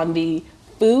costs on the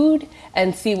food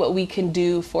and see what we can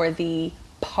do for the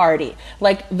party.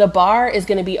 Like, the bar is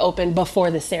going to be open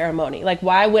before the ceremony. Like,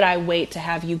 why would I wait to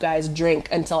have you guys drink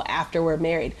until after we're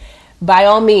married? By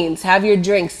all means, have your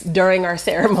drinks during our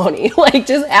ceremony. Like,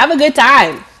 just have a good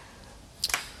time.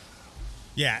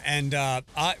 Yeah, and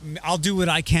I'll do what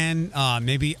I can.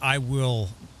 Maybe I will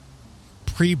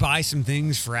pre-buy some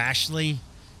things for Ashley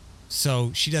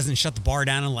so she doesn't shut the bar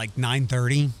down at like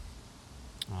 9:30.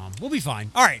 We'll be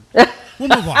fine. All right, we'll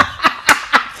move on.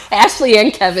 Ashley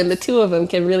and Kevin, the two of them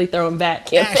can really throw them back,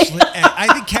 can't Ashley, they?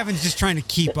 I think Kevin's just trying to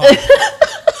keep up.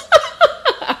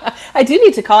 I do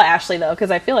need to call Ashley, though,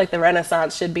 because I feel like the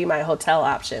Renaissance should be my hotel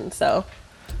option. So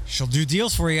She'll do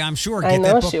deals for you, I'm sure. I Get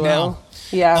know that book she now. will.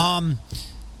 Yeah.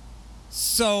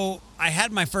 So I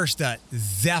had my first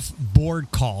Zeph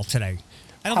board call today.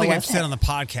 I don't How think was I've said it? on the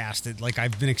podcast that like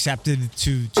I've been accepted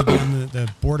to be on the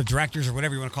board of directors or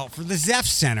whatever you want to call it for the Zeph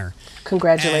Center.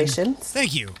 Congratulations. And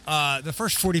thank you. The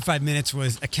first 45 minutes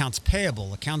was accounts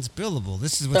payable, accounts billable.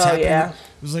 This is what's Oh, happening. yeah.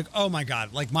 It was like, oh my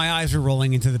God, like my eyes were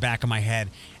rolling into the back of my head.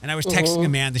 And I was texting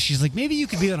Amanda. She's like, maybe you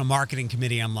could be on a marketing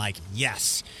committee. I'm like,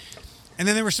 yes. And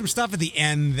then there was some stuff at the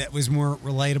end that was more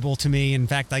relatable to me. In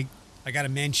fact, I got to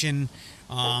mention.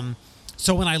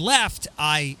 So when I left,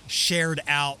 I shared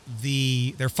out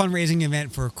their fundraising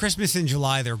event for Christmas in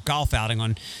July, their golf outing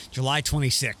on July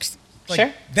 26th. Like,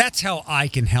 Sure. That's how I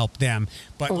can help them.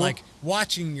 But like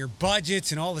watching your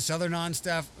budgets and all this other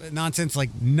nonsense, like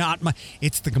not my.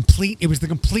 It was the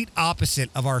complete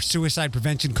opposite of our Suicide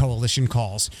Prevention Coalition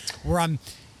calls, where I'm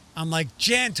like,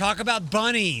 Jen, talk about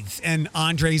bunnies, and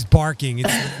Andre's barking.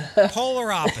 It's the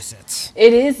polar opposites.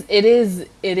 It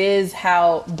is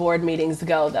how board meetings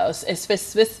go, though. It's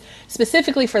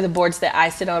specifically for the boards that I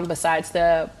sit on besides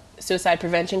the Suicide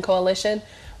Prevention Coalition.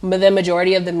 But the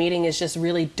majority of the meeting is just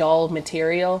really dull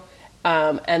material.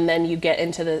 And then you get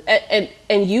into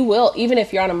and you will, even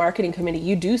if you're on a marketing committee,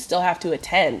 you do still have to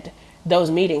attend those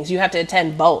meetings. You have to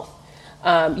attend both.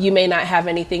 You may not have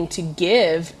anything to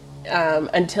give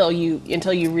until you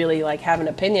really like have an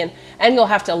opinion, and you'll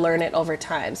have to learn it over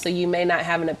time. So you may not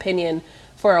have an opinion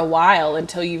for a while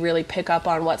until you really pick up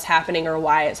on what's happening or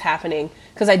why it's happening.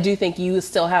 Because I do think you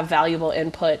still have valuable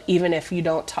input, even if you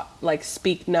don't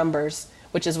speak numbers,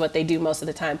 which is what they do most of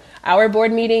the time. Our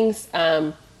board meetings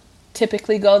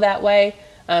typically go that way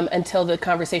until the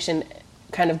conversation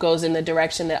kind of goes in the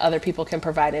direction that other people can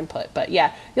provide input. But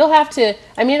yeah, you'll have to,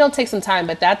 it'll take some time,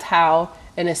 but that's how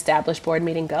an established board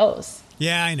meeting goes.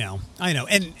 Yeah, I know.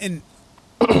 And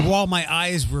while my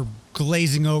eyes were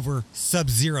glazing over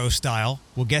Sub-Zero style,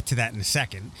 we'll get to that in a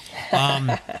second.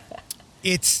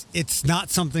 It's not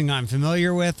something I'm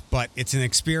familiar with, but it's an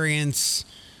experience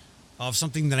of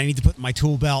something that I need to put in my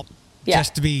tool belt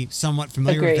just to be somewhat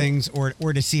familiar with things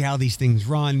or to see how these things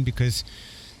run because,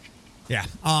 yeah.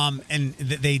 And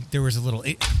there was a little...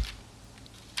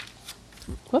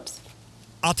 Whoops.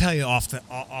 I'll tell you off the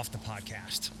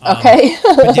podcast. Okay.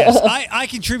 But yes, I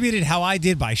contributed how I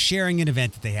did by sharing an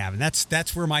event that they have, and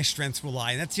that's where my strengths will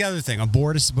lie. And that's the other thing. A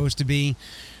board is supposed to be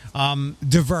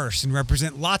diverse and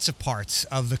represent lots of parts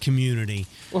of the community,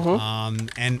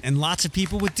 and lots of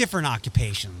people with different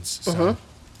occupations. So.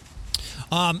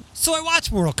 So I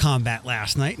watched Mortal Kombat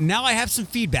last night, and now I have some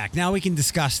feedback. Now we can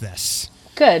discuss this.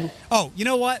 Good. Oh, you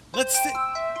know what? Do you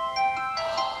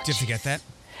have to get that?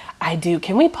 I do.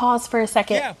 Can we pause for a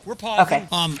second? Yeah, we're pausing. Okay.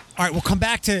 All right, we'll come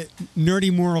back to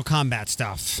nerdy Mortal Kombat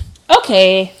stuff.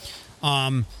 Okay.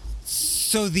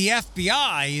 So the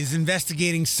FBI is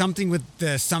investigating something with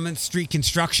the Summit Street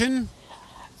construction.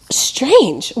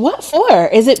 Strange. What for?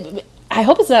 Is it? I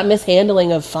hope it's not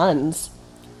mishandling of funds.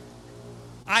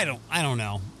 I don't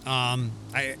know.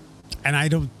 I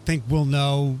don't think we'll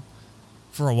know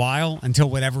for a while until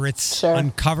whatever it's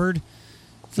uncovered.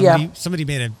 Somebody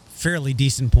made a fairly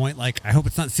decent point. Like, I hope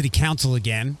it's not city council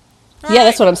again.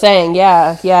 That's what I'm saying.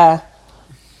 Yeah.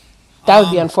 That would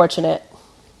be unfortunate.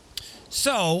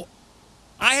 So,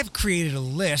 I have created a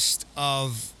list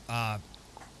of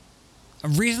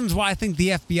reasons why I think the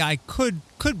FBI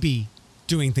could be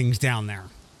doing things down there.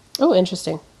 Oh,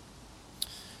 interesting.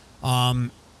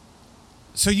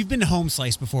 So you've been to Home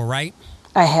Slice before, right?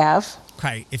 I have.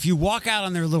 Okay. If you walk out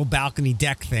on their little balcony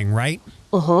deck thing, right?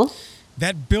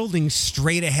 That building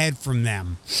straight ahead from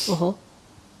them.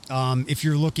 If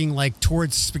you're looking like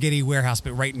towards Spaghetti Warehouse,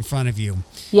 but right in front of you.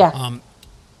 Yeah.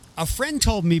 A friend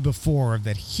told me before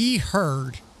that he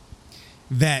heard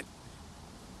that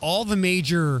all the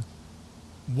major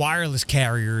wireless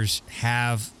carriers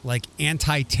have like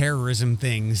anti-terrorism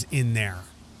things in there.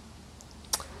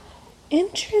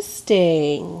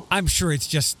 Interesting. I'm sure it's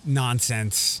just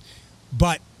nonsense,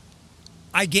 but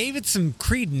I gave it some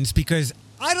credence because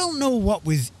I don't know what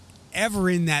was ever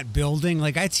in that building.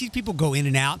 Like, I'd see people go in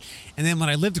and out, and then when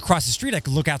I lived across the street, I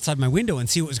could look outside my window and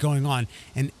see what was going on.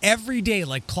 And every day,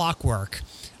 like clockwork,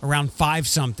 around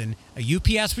 5-something, a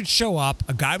UPS would show up,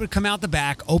 a guy would come out the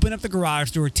back, open up the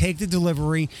garage door, take the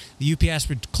delivery, the UPS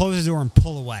would close the door and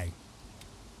pull away.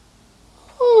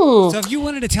 So if you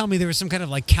wanted to tell me there was some kind of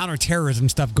like counterterrorism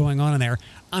stuff going on in there,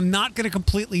 I'm not going to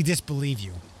completely disbelieve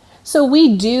you. So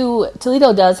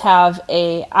Toledo does have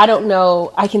I don't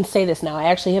know, I can say this now. I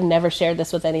actually have never shared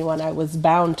this with anyone. I was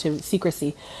bound to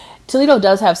secrecy. Toledo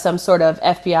does have some sort of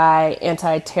FBI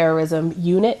anti-terrorism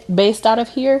unit based out of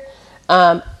here.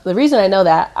 The reason I know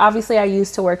that, obviously I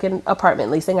used to work in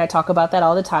apartment leasing. I talk about that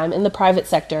all the time in the private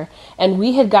sector. And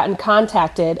we had gotten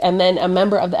contacted, and then a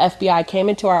member of the FBI came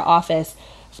into our office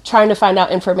trying to find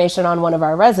out information on one of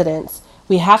our residents.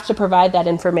 We have to provide that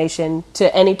information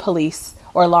to any police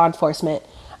or law enforcement.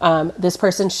 This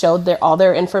person showed all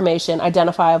their information,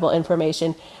 identifiable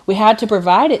information. We had to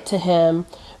provide it to him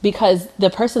because the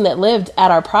person that lived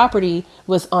at our property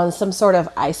was on some sort of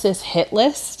ISIS hit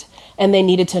list, and they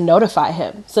needed to notify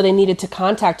him. So they needed to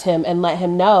contact him and let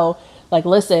him know, like,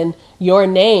 listen, your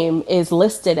name is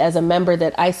listed as a member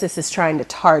that ISIS is trying to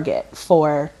target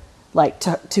for, like,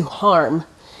 to harm.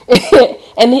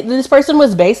 And this person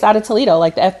was based out of Toledo.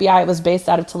 Like, the FBI was based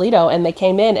out of Toledo, and they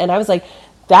came in, and I was like,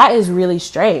 that is really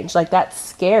strange. Like, that's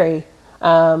scary.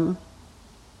 And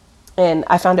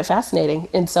I found it fascinating.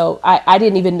 And so I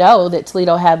didn't even know that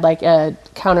Toledo had like a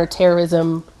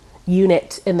counterterrorism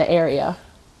unit in the area.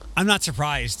 I'm not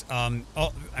surprised. I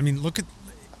mean, look at,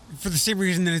 for the same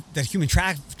reason that human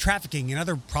trafficking and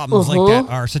other problems like that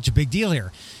are such a big deal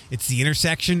here. It's the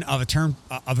intersection of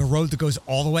a road that goes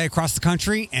all the way across the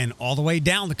country and all the way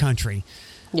down the country.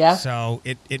 Yeah. So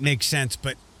it makes sense,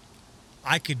 but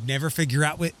I could never figure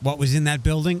out what was in that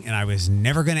building, and I was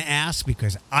never going to ask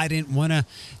because I didn't want to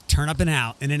turn up in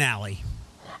an alley.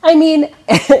 I mean,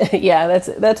 yeah,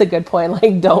 that's a good point.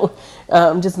 Like, don't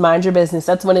just mind your business.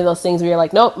 That's one of those things where you're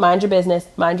like, nope, mind your business.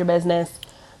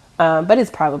 But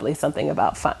it's probably something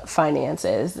about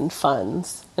finances and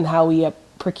funds and how we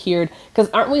procured.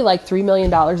 Because aren't we like $3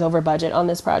 million over budget on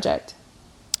this project?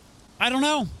 I don't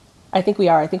know. I think we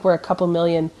are. I think we're a couple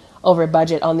million over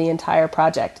budget on the entire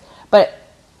project. But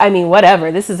I mean,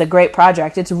 whatever. This is a great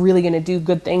project. It's really going to do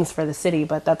good things for the city,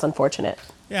 but that's unfortunate.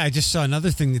 Yeah, I just saw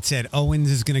another thing that said Owens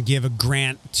is going to give a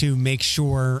grant to make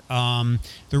sure the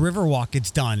Riverwalk gets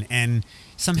done. And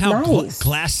somehow Nice.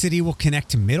 Glass City will connect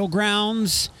to Middle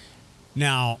Grounds.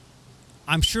 Now,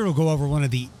 I'm sure it'll go over one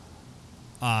of the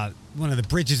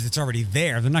bridges that's already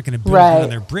there. They're not going to build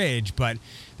another bridge, but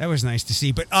that was nice to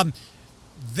see. But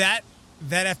that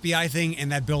FBI thing and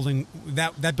that building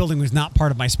was not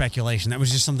part of my speculation. That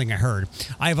was just something I heard.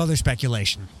 I have other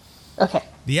speculation. Okay.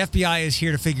 The FBI is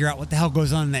here to figure out what the hell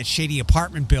goes on in that shady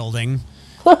apartment building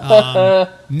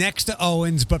next to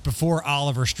Owens, but before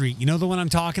Oliver Street. You know the one I'm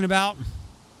talking about?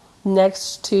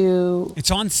 Next to... It's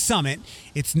on Summit.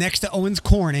 It's next to Owens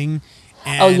Corning.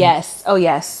 And, Oh, yes.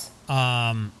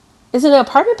 Is it an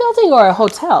apartment building or a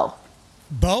hotel?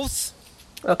 Both.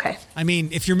 Okay. I mean,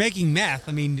 if you're making meth,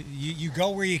 I mean, you go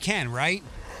where you can, right?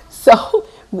 So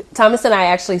Thomas and I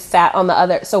actually sat on the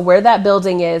other, so where that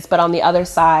building is, but on the other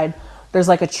side, there's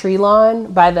like a tree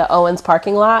lawn by the Owens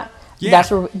parking lot. Yeah.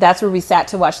 That's where we sat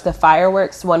to watch the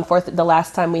fireworks, the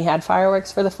last time we had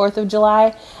fireworks for the 4th of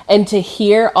July. And to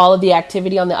hear all of the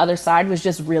activity on the other side was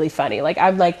just really funny. Like,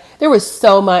 I'm like, there was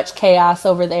so much chaos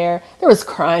over there. There was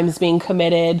crimes being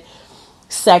committed,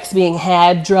 sex being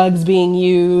had, drugs being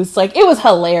used. Like, it was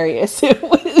hilarious. It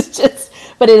was just,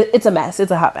 but it's a mess.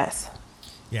 It's a hot mess.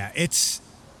 Yeah, it's,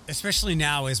 especially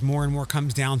now as more and more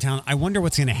comes downtown, I wonder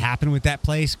what's going to happen with that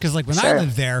place. Because, like, when I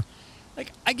lived there,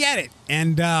 like, I get it.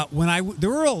 And there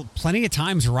were plenty of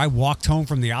times where I walked home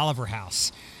from the Oliver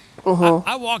House.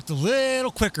 I walked a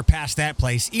little quicker past that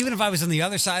place, even if I was on the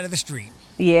other side of the street.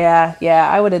 Yeah,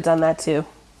 I would have done that too.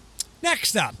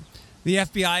 Next up, the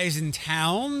FBI is in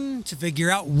town to figure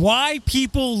out why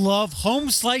people love home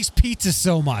sliced pizza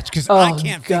so much, because I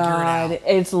can't figure it out.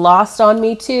 It's lost on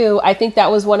me too. I think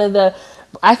that was one of the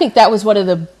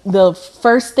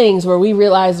first things where we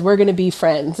realized we're going to be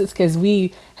friends. It's because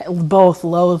we both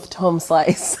loathed home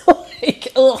slice. Like,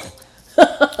 ugh.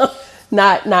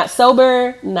 Not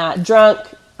sober, not drunk.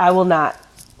 I will not.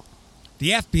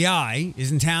 The FBI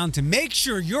is in town to make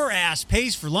sure your ass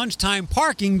pays for lunchtime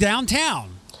parking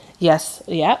downtown. Yes.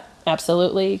 Yep.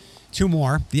 Absolutely. Two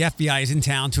more. The FBI is in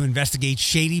town to investigate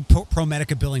shady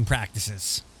ProMedica billing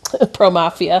practices. Pro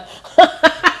Mafia.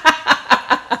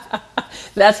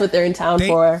 That's what they're in town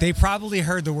for. They probably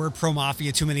heard the word pro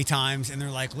mafia too many times, and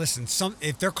they're like, listen,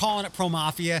 if they're calling it pro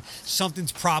mafia,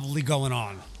 something's probably going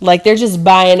on. Like they're just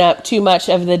buying up too much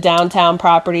of the downtown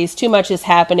properties. Too much is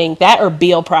happening. That or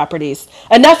Beale properties.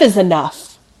 Enough is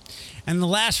enough. And the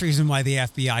last reason why the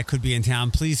FBI could be in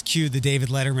town, please cue the David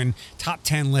Letterman top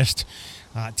 10 list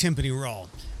timpani roll.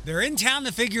 They're in town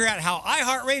to figure out how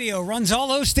iHeartRadio runs all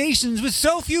those stations with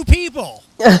so few people.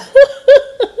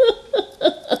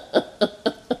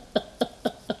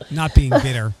 Not being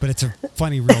bitter, but it's a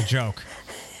funny, real joke.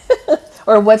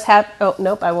 Or what's happened. Oh,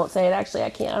 nope, I won't say it. Actually, I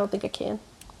can't. I don't think I can.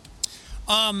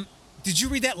 Did you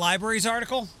read that libraries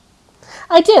article?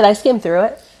 I did. I skimmed through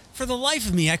it. For the life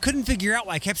of me, I couldn't figure out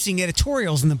why I kept seeing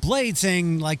editorials in the Blade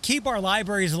saying, like, keep our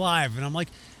libraries alive. And I'm like,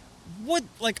 what?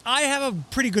 Like, I have a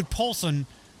pretty good pulse on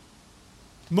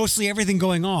mostly everything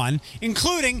going on,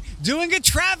 including doing a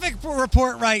traffic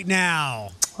report right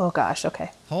now. Oh, gosh.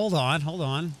 Okay. Hold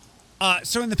on.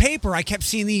 So in the paper, I kept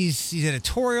seeing these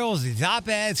editorials, these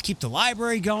op-eds, keep the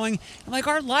library going. I'm like,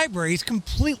 our library is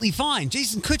completely fine.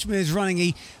 Jason Kutchma is running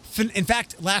in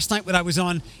fact, last night when I was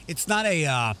on, it's not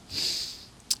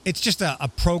it's just a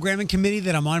programming committee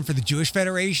that I'm on for the Jewish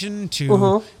Federation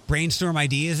to brainstorm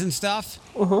ideas and stuff.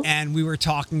 And we were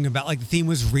talking about, like, the theme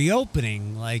was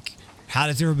reopening, like, how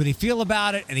does everybody feel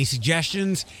about it? Any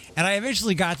suggestions? And I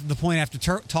eventually got to the point after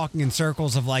talking in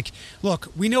circles of like, look,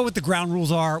 we know what the ground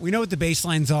rules are. We know what the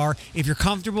baselines are. If you're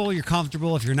comfortable, you're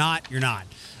comfortable. If you're not, you're not.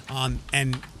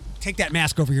 And take that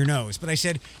mask over your nose. But I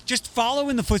said, just follow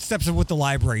in the footsteps of what the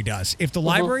library does. If the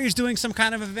library is doing some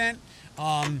kind of event,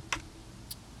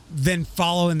 then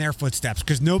follow in their footsteps,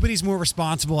 because nobody's more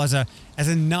responsible as a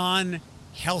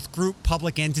non-health group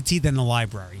public entity than the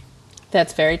library.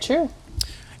 That's very true.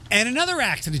 And another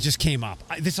accident just came up.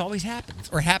 This always happens,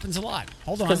 or happens a lot.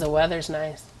 Hold on. Because the weather's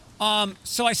nice.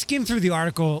 So I skimmed through the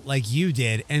article like you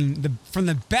did, and from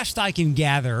the best I can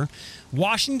gather,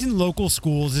 Washington local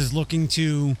schools is looking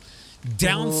to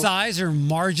downsize or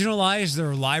marginalize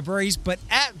their libraries, but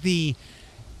at the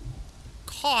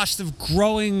cost of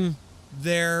growing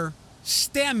their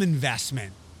STEM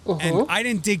investment. And I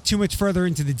didn't dig too much further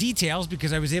into the details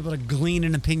because I was able to glean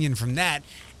an opinion from that.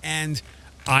 And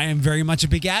I am very much a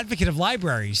big advocate of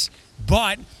libraries,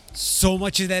 but so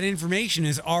much of that information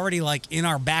is already like in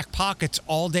our back pockets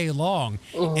all day long.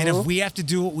 And if we have to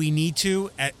do what we need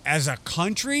to as a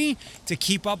country to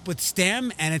keep up with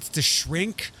STEM, and it's to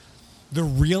shrink the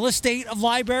real estate of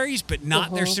libraries, but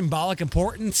not their symbolic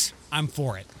importance, I'm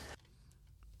for it.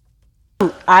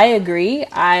 I agree.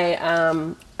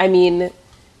 I mean,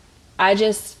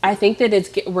 I think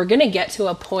that we're going to get to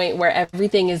a point where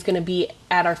everything is going to be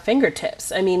at our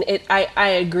fingertips. I mean, I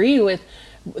agree with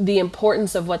the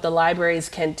importance of what the libraries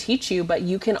can teach you, but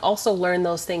you can also learn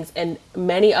those things in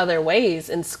many other ways.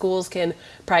 And schools can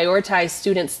prioritize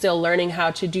students still learning how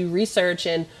to do research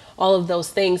and all of those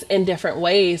things in different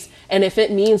ways. And if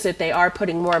it means that they are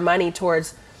putting more money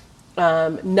towards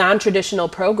non-traditional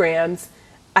programs,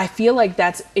 I feel like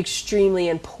that's extremely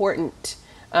important.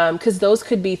 Because those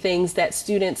could be things that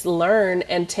students learn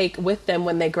and take with them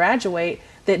when they graduate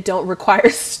that don't require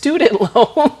student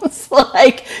loans.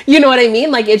 Like, you know what I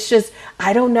mean? Like, it's just,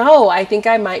 I don't know. I think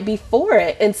I might be for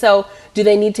it. And so do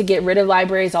they need to get rid of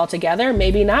libraries altogether?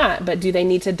 Maybe not. But do they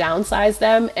need to downsize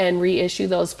them and reissue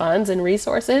those funds and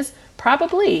resources?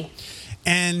 Probably.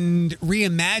 And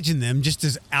reimagine them just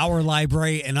as our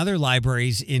library and other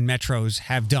libraries in metros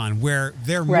have done, where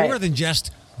they're more than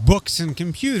just books and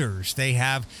computers. They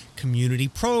have community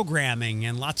programming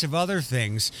and lots of other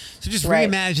things. So just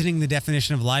reimagining the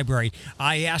definition of library.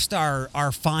 I asked our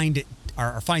fine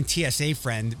TSA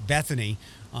friend, Bethany,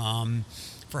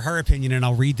 for her opinion, and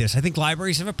I'll read this. I think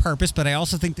libraries have a purpose, but I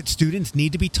also think that students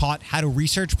need to be taught how to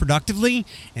research productively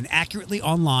and accurately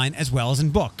online as well as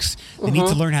in books. They need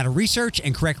to learn how to research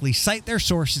and correctly cite their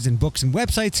sources in books and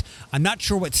websites. I'm not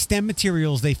sure what STEM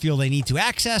materials they feel they need to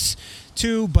access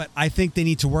to, but I think they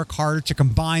need to work harder to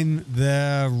combine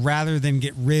the two rather than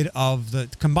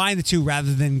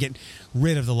get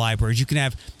rid of the libraries. You can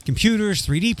have computers,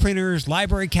 3D printers,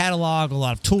 library catalog, a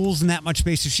lot of tools in that much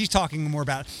space. So she's talking more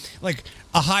about like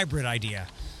a hybrid idea.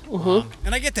 And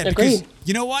I get that. Agreed. Because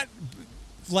you know what?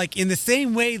 Like in the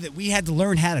same way that we had to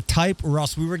learn how to type or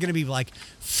else we were going to be like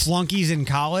flunkies in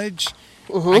college.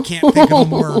 I can't think of a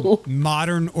more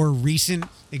modern or recent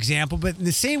example, but in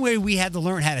the same way we had to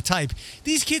learn how to type,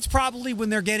 these kids probably when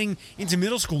they're getting into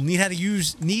middle school need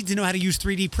to know how to use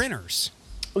 3D printers.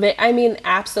 I mean,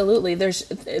 absolutely.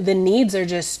 The needs are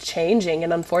just changing,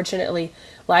 and unfortunately,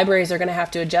 libraries are going to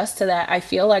have to adjust to that. I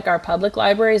feel like our public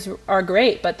libraries are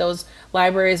great, but those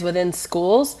libraries within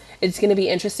schools, it's going to be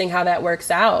interesting how that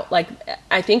works out. Like,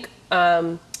 I think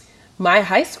my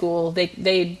high school,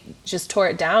 they just tore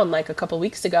it down like a couple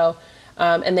weeks ago.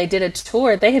 And they did a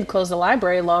tour. They had closed the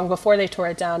library long before they tore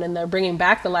it down, and they're bringing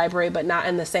back the library, but not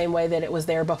in the same way that it was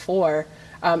there before.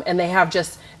 And they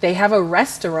have a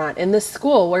restaurant in the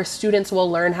school where students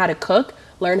will learn how to cook,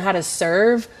 learn how to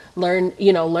serve, learn,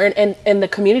 and the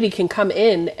community can come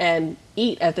in and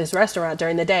eat at this restaurant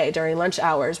during the day, during lunch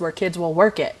hours, where kids will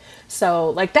work it.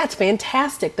 So like, that's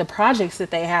fantastic. The projects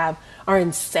that they have are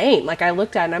insane. Like, I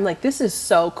looked at it and I'm like, this is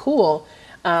so cool.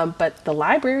 But the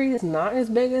library is not as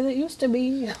big as it used to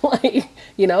be. Like,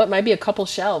 it might be a couple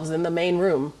shelves in the main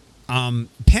room.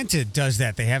 Penta does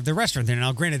that. They have the restaurant there.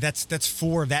 Now, granted, that's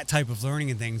for that type of learning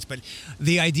and things. But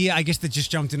the idea, I guess, that just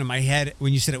jumped into my head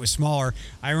when you said it was smaller.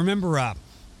 I remember,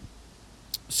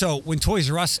 so when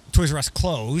Toys R Us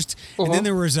closed, and then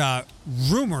there was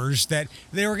rumors that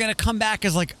they were going to come back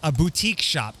as like a boutique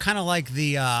shop, kind of like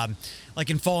the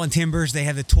like in Fallen Timbers, they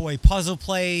had the toy puzzle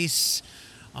place.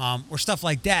 Or stuff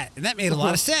like that, and that made a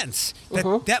lot of sense.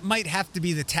 That might have to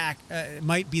be the tack,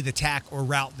 or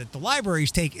route that the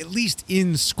libraries take, at least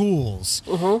in schools.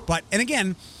 But, and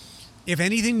again, if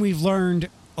anything we've learned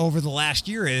over the last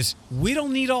year is we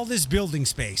don't need all this building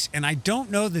space, and I don't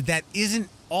know that isn't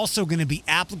also going to be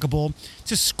applicable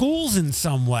to schools in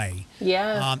some way.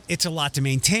 Yeah, it's a lot to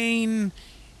maintain.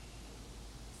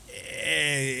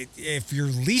 If you're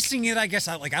leasing it, I guess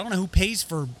I don't know who pays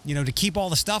for to keep all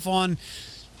the stuff on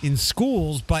in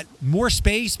schools, but more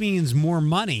space means more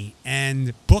money,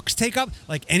 and books take up,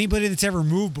 like anybody that's ever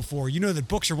moved before, that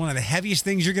books are one of the heaviest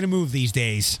things you're going to move these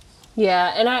days.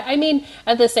 Yeah, and I mean,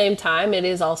 at the same time, it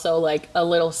is also like a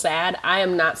little sad. I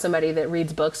am not somebody that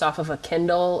reads books off of a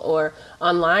Kindle or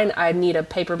online. I need a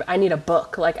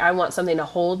book. Like, I want something to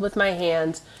hold with my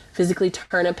hands, physically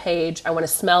turn a page. I want to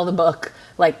smell the book.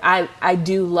 Like, I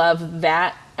do love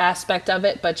that aspect of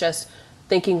it, but just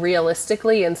thinking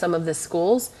realistically in some of the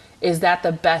schools, is that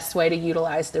the best way to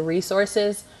utilize the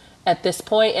resources at this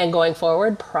point and going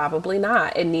forward? Probably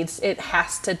not. It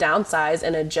has to downsize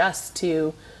and adjust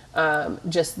to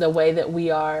just the way that we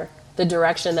are, the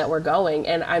direction that we're going.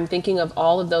 And I'm thinking of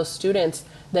all of those students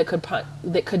that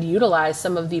could utilize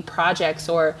some of the projects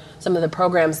or some of the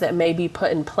programs that may be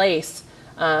put in place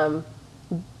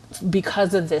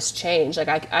because of this change.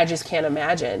 Like, I just can't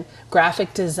imagine.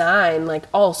 Graphic design, like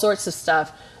all sorts of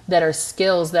stuff that are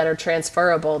skills that are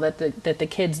transferable that the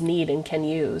kids need and can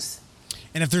use.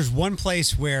 And if there's one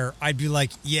place where I'd be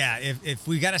like, yeah, if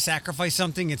we got to sacrifice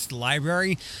something, it's the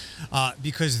library,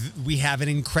 because we have an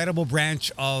incredible branch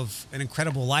of an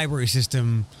incredible library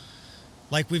system.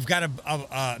 Like, we've got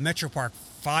a Metro Park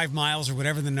 5 miles or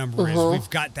whatever the number is. We've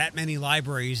got that many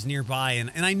libraries nearby.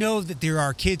 And I know that there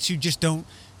are kids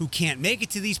who can't make it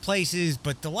to these places,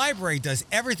 but the library does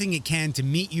everything it can to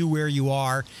meet you where you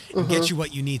are and get you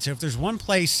what you need. So if there's one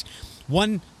place,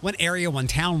 one area, one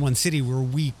town, one city where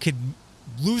we could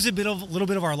lose a little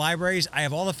bit of our libraries, I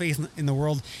have all the faith in the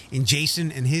world in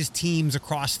Jason and his teams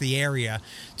across the area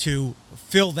to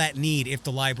fill that need if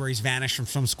the libraries vanish from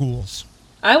some schools.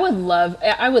 I would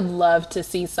love to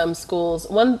see some schools.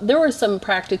 There were some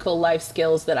practical life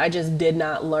skills that I just did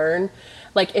not learn.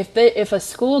 Like, if a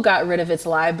school got rid of its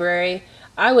library,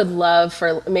 I would love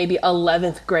for maybe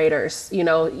 11th graders,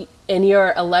 in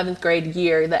your 11th grade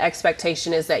year, the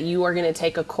expectation is that you are going to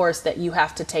take a course that you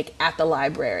have to take at the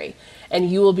library, and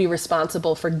you will be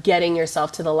responsible for getting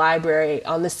yourself to the library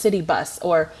on the city bus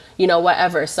or,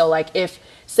 whatever. So like, if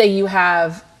say you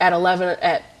have at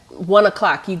 1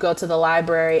 o'clock, you go to the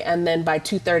library, and then by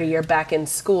 2:30 you're back in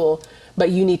school, but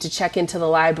you need to check into the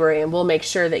library and we'll make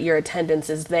sure that your attendance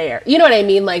is there. You know what I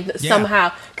mean? Like,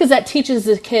 somehow, because that teaches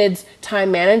the kids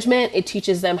time management. It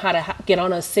teaches them how to get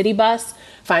on a city bus,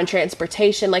 find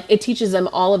transportation. Like, it teaches them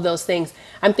all of those things.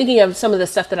 I'm thinking of some of the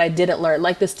stuff that I didn't learn,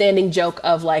 like the standing joke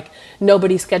of like,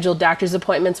 nobody scheduled doctor's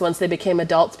appointments once they became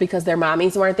adults because their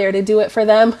mommies weren't there to do it for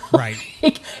them. Right.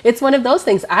 It's one of those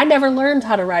things. I never learned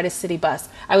how to ride a city bus.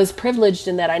 I was privileged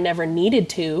in that I never needed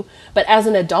to, but as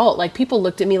an adult, like, people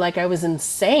looked at me like I was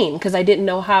insane because I didn't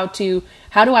know how do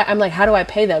I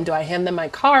pay them? Do I hand them my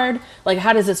card? Like,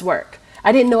 how does this work?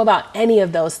 I didn't know about any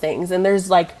of those things. And there's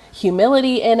like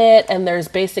humility in it, and there's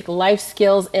basic life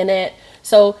skills in it.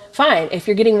 So fine, if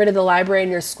you're getting rid of the library in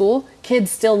your school,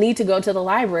 kids still need to go to the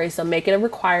library. So make it a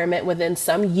requirement within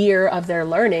some year of their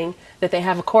learning that they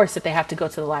have a course that they have to go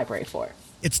to the library for.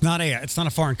 it's not a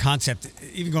foreign concept.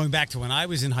 Even going back to when I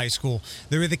was in high school,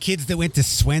 there were the kids that went to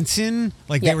Swenson,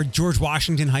 like they were George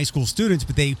Washington high school students,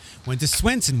 but they went to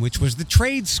Swenson, which was the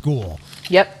trade school.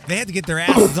 Yep. They had to get their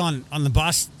asses on the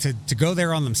bus to go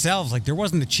there on themselves. Like there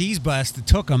wasn't a cheese bus that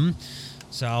took them.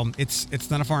 So it's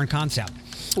not a foreign concept.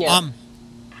 Yeah.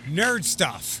 Nerd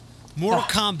stuff. Mortal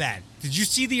Kombat. Did you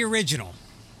see the original?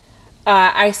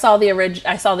 I saw the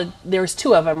original. There was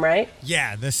two of them, right?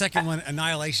 Yeah, the second one,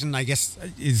 Annihilation, I guess,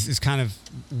 is kind of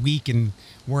weak and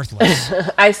worthless.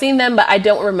 I've seen them, but I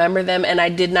don't remember them, and I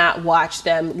did not watch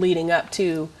them leading up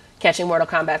to catching Mortal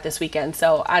Kombat this weekend,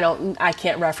 so I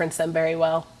can't reference them very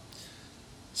well.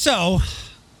 So,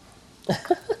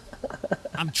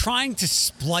 I'm trying to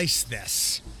splice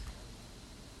this.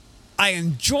 I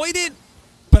enjoyed it,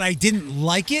 but I didn't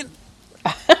like it.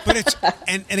 But it's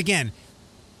and again,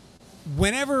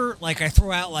 whenever like I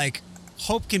throw out like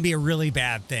hope can be a really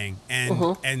bad thing,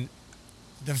 and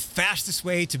the fastest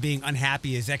way to being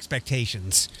unhappy is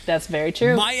expectations. That's very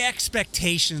true. My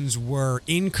expectations were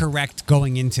incorrect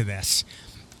going into this.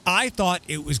 I thought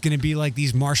it was going to be like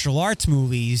these martial arts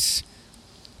movies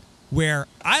where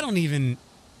I don't even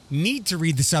need to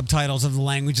read the subtitles of the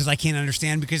languages I can't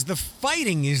understand because the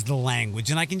fighting is the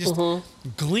language and I can just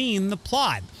glean the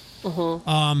plot.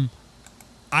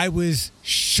 I was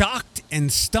shocked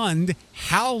and stunned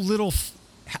how little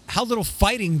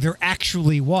fighting there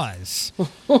actually was.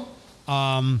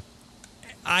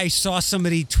 I saw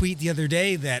somebody tweet the other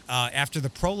day that after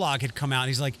the prologue had come out,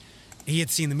 he's like, he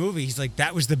had seen the movie. He's like,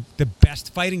 that was the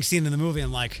best fighting scene in the movie.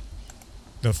 I'm like,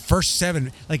 the first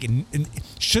 7, like,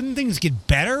 shouldn't things get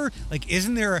better? Like,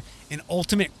 isn't there an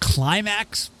ultimate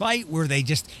climax fight where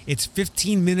it's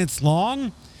 15 minutes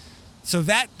long? So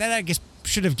that I guess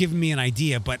should have given me an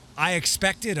idea, but I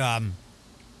expected a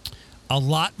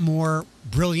lot more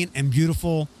brilliant and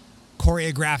beautiful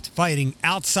choreographed fighting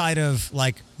outside of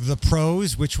like the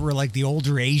pros, which were like the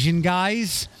older Asian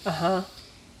guys.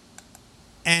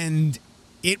 And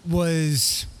it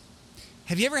was,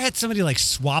 have you ever had somebody like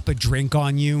swap a drink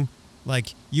on you?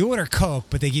 Like you order Coke,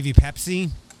 but they give you Pepsi?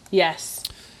 Yes.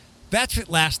 That's what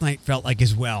last night felt like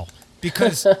as well.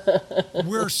 Because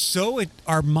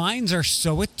our minds are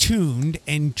so attuned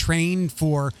and trained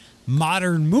for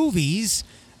modern movies.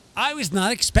 I was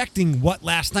not expecting what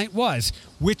last night was,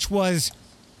 which was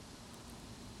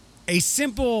a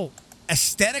simple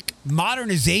aesthetic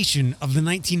modernization of the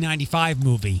 1995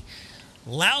 movie.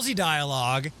 Lousy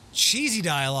dialogue, cheesy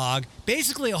dialogue,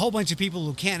 basically a whole bunch of people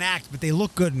who can't act, but they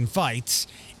look good in fights,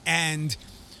 and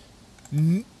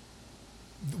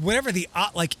whatever the,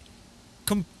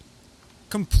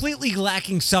 completely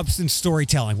lacking substance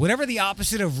storytelling. Whatever the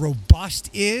opposite of robust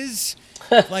is,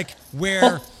 like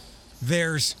where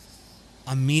there's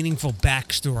a meaningful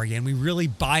backstory and we really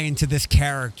buy into this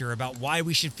character about why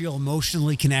we should feel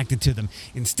emotionally connected to them.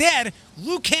 Instead,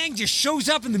 Liu Kang just shows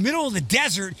up in the middle of the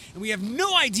desert and we have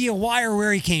no idea why or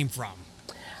where he came from.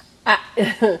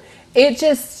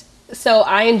 So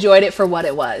I enjoyed it for what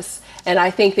it was. And I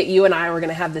think that you and I were going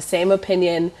to have the same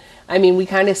opinion. I mean, we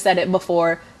kind of said it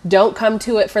before. Don't come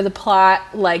to it for the plot.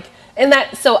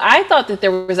 So I thought that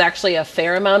there was actually a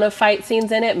fair amount of fight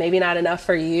scenes in it. Maybe not enough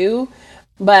for you.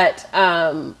 But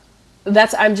I'm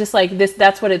just like this.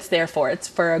 That's what it's there for. It's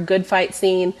for a good fight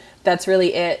scene. That's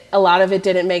really it. A lot of it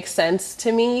didn't make sense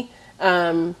to me.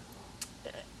 I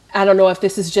don't know if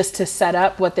this is just to set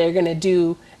up what they're going to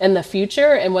do in the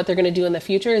future, and what they're going to do in the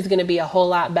future is going to be a whole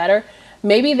lot better.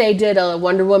 Maybe they did a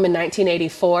Wonder Woman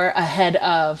 1984 ahead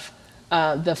of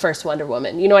the first Wonder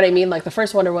Woman. You know what I mean? Like the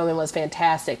first Wonder Woman was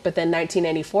fantastic, but then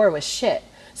 1984 was shit.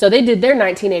 So they did their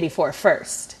 1984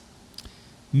 first.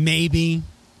 Maybe.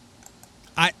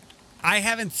 I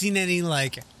haven't seen any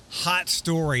like hot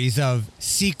stories of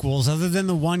sequels other than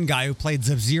the one guy who played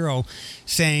Sub-Zero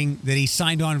saying that he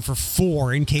signed on for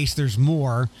 4 in case there's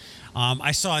more.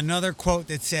 I saw another quote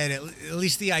that said at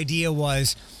least the idea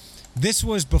was this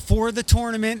was before the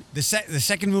tournament, the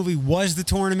second movie was the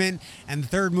tournament, and the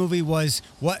third movie was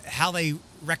how they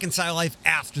reconcile life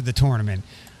after the tournament.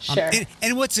 Sure.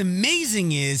 And what's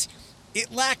amazing is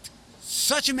it lacked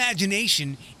such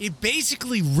imagination. It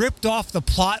basically ripped off the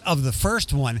plot of the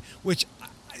first one, which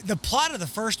the plot of the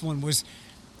first one was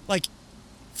like,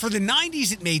 for the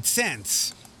 90s it made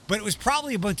sense, but it was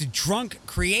probably a bunch of drunk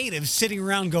creatives sitting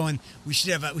around going, we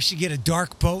should get a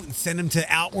dark boat and send them to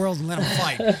Outworld and let them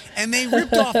fight. And they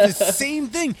ripped off the same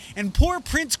thing. And poor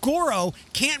Prince Goro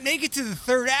can't make it to the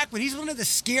third act, but he's one of the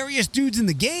scariest dudes in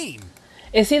the game.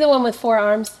 Is he the one with 4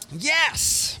 arms?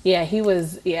 Yes. Yeah, he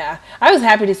was. Yeah, I was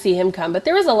happy to see him come, but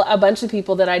there was a bunch of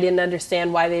people that I didn't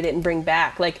understand why they didn't bring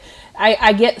back. Like,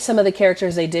 I get some of the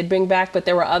characters they did bring back, but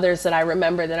there were others that I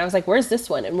remember that I was like, where's this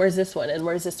one? And where's this one? And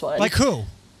where's this one? Like who?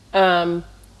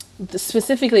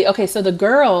 Specifically, okay, so the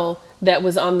girl that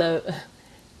was on the...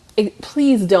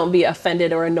 Please don't be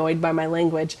offended or annoyed by my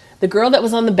language. The girl that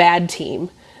was on the bad team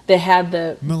that had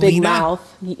the big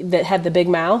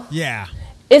mouth. Yeah.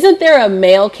 Isn't there a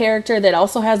male character that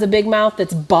also has a big mouth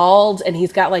that's bald and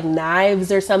he's got like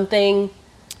knives or something?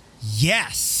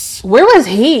 Yes. Where was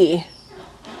he?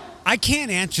 I can't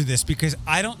answer this because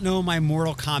I don't know my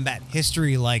Mortal Kombat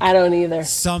history like I don't either.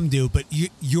 Some do, but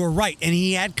you're right. And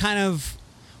he had kind of,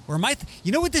 or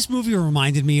you know what this movie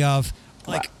reminded me of?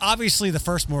 Like, obviously the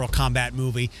first Mortal Kombat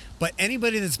movie, but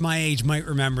anybody that's my age might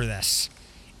remember this.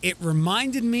 It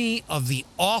reminded me of the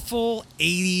awful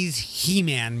 80s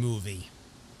He-Man movie.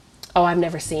 Oh, I've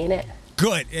never seen it.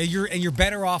 Good. You're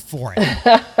better off for it.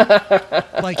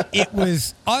 Like, it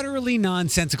was utterly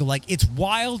nonsensical. Like, it's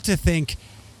wild to think,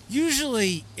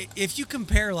 usually, if you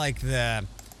compare, like, the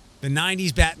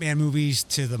 90s Batman movies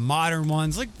to the modern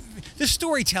ones, like, the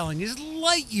storytelling is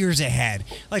light years ahead.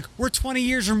 Like, we're 20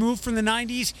 years removed from the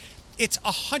 90s. It's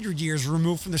 100 years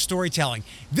removed from the storytelling.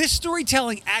 This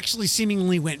storytelling actually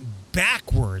seemingly went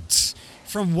backwards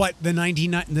from what the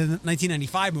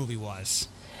 1995 movie was.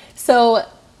 So,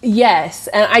 yes,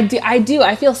 and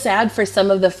I feel sad for some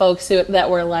of the folks that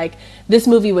were like, this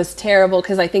movie was terrible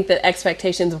because I think that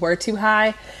expectations were too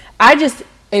high. I just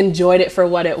enjoyed it for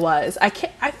what it was. I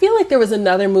feel like there was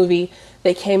another movie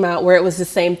that came out where it was the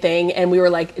same thing, and we were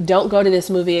like, don't go to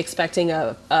this movie expecting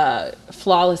a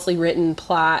flawlessly written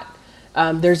plot.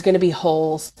 There's going to be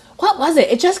holes. What was it?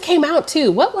 It just came out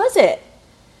too. What was it?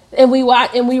 And we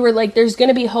were like, there's going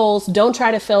to be holes. Don't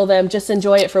try to fill them. Just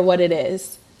enjoy it for what it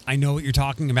is. I know what you're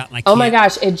talking about. And I can't. Oh my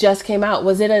gosh, it just came out.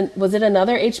 Was it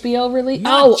another HBO release?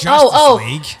 Not Justice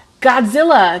League.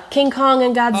 Godzilla, King Kong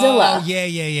and Godzilla. Oh,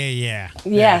 yeah.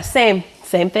 Yeah, same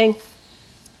thing.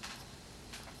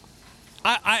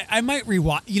 I might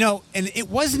rewatch, and it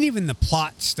wasn't even the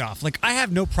plot stuff. Like, I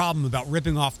have no problem about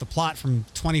ripping off the plot from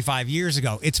 25 years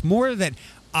ago. It's more that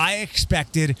I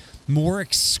expected more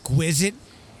exquisite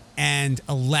and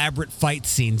elaborate fight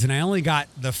scenes, and I only got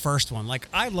the first one. Like,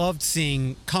 I loved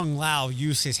seeing Kung Lao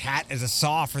use his hat as a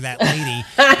saw for that lady.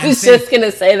 I was just going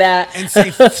to say that. And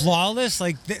say flawless.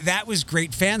 Like, that was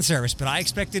great fan service, but I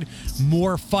expected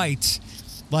more fights.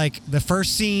 Like, the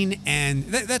first scene, and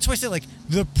that's why I said, like,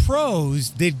 the pros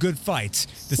did good fights.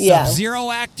 The Sub-Zero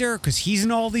actor, because he's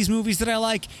in all these movies that I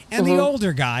like, and the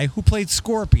older guy who played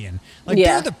Scorpion. Like,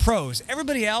 they're the pros.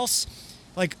 Everybody else,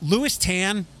 like, Louis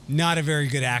Tan, not a very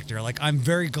good actor. Like, I'm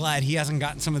very glad he hasn't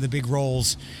gotten some of the big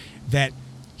roles that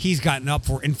he's gotten up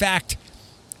for. In fact,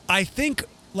 I think,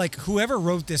 like, whoever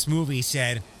wrote this movie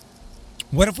said,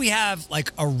 what if we have,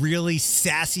 like, a really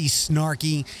sassy,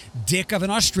 snarky dick of an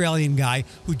Australian guy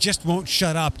who just won't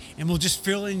shut up, and we'll just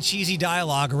fill in cheesy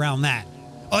dialogue around that?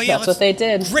 Oh, yeah. That's what they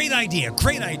did. Great idea.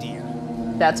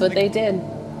 That's what they did.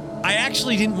 I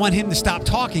actually didn't want him to stop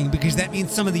talking because that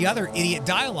means some of the other idiot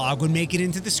dialogue would make it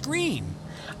into the screen.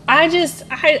 I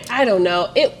don't know.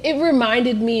 It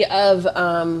reminded me of...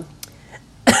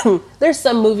 there's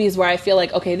some movies where I feel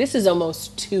like, okay, this is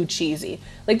almost too cheesy.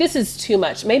 Like, this is too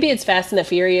much. Maybe it's Fast and the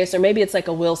Furious, or maybe it's like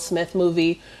a Will Smith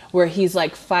movie where he's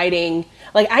like fighting.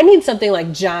 Like, I need something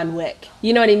like John Wick.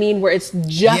 You know what I mean? Where it's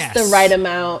just the right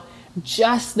amount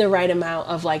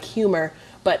of like humor,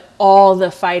 but all the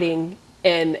fighting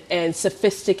and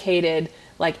sophisticated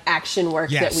like action work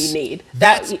that we need.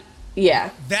 That's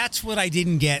what I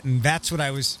didn't get, and that's what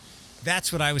I was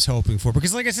hoping for.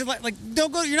 Because, like I said, like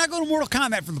you're not going to Mortal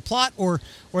Kombat for the plot or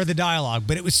the dialogue,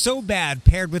 but it was so bad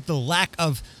paired with the lack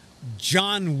of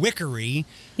John Wickery.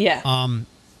 Yeah.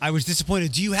 I was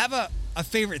disappointed. Do you have a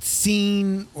favorite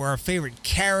scene or a favorite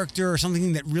character or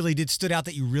something that really stood out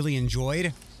that you really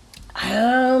enjoyed?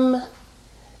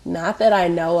 Not that I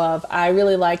know of. I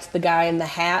really liked the guy in the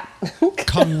hat.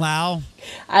 Kung Lao.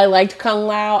 I liked Kung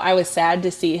Lao. I was sad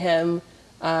to see him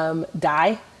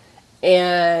die.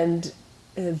 And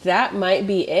that might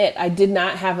be it. I did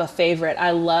not have a favorite.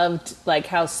 I loved like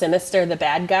how sinister the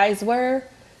bad guys were.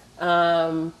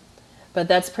 But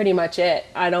that's pretty much it.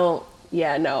 I don't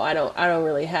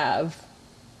really have.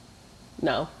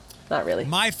 No, not really.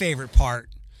 My favorite part,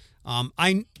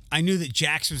 I knew that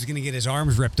Jax was going to get his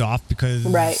arms ripped off because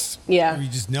I just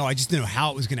didn't know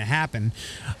how it was going to happen.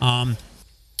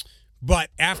 But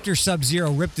after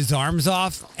Sub-Zero ripped his arms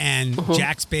off and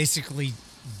Jax basically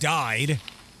died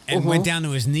and went down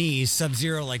to his knees,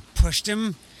 Sub-Zero like pushed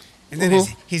him and then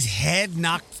his head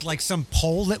knocked like some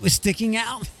pole that was sticking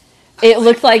out. It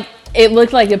looked like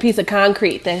a piece of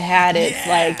concrete that had its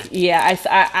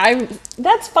I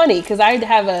that's funny because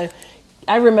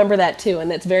I remember that too,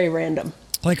 and that's very random.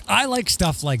 Like, I like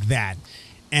stuff like that.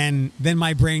 And then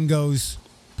my brain goes,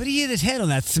 but he hit his head on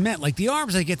that cement. Like, the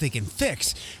arms, I get they can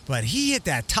fix, but he hit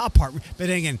that top part. But then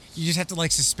again, you just have to,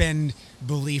 like, suspend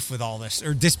belief with all this,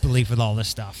 or disbelief with all this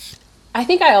stuff. I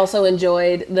think I also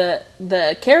enjoyed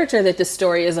the character that the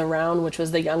story is around, which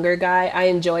was the younger guy. I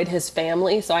enjoyed his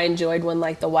family, so I enjoyed when,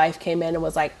 like, the wife came in and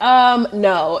was like,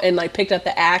 no, and, like, picked up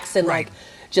the axe and, Right. like,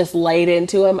 just laid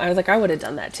into him. I was like, I would have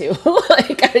done that too.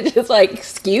 Like, I just like,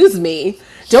 excuse me,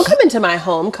 don't come into my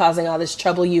home causing all this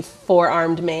trouble, you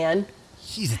four-armed man.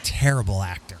 He's a terrible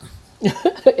actor.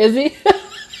 Is he?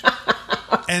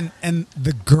 And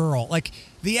the girl, like,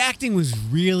 the acting was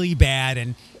really bad.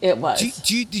 And It was.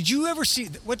 did you ever see,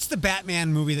 what's the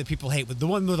Batman movie that people hate, with the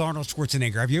one with Arnold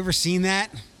Schwarzenegger? Have you ever seen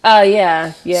that?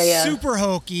 Yeah. Super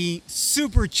hokey,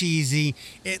 super cheesy.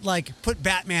 It like put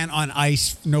Batman on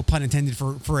ice, no pun intended,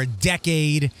 for a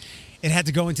decade. It had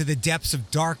to go into the depths of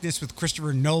darkness with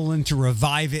Christopher Nolan to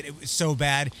revive it. It was so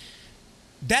bad.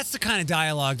 That's the kind of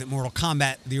dialogue that Mortal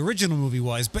Kombat, the original movie,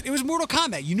 was. But it was Mortal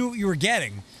Kombat. You knew what you were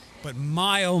getting. But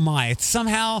my, oh my, it's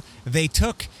somehow they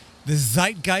took the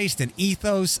zeitgeist and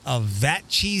ethos of that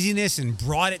cheesiness and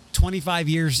brought it 25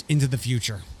 years into the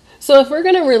future. So if we're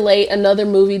going to relate another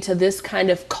movie to this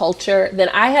kind of culture, then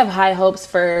I have high hopes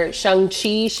for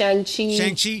Shang-Chi.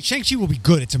 Shang-Chi will be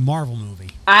good. It's a Marvel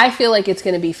movie. I feel like it's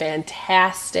going to be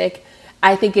fantastic.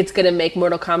 I think it's going to make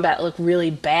Mortal Kombat look really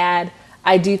bad.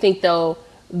 I do think, though,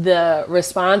 the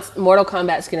response, Mortal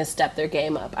Kombat's going to step their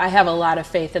game up. I have a lot of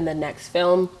faith in the next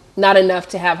film. Not enough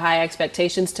to have high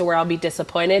expectations to where I'll be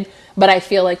disappointed, but I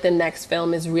feel like the next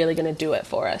film is really going to do it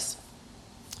for us.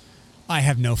 I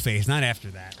have no faith. Not after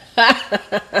that.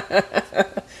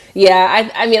 Yeah,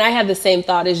 I mean, I had the same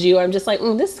thought as you. I'm just like,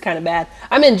 this is kind of bad.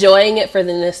 I'm enjoying it for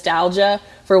the nostalgia,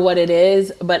 for what it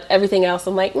is, but everything else,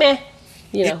 I'm like, meh,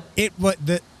 you know.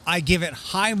 I give it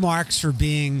high marks for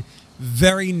being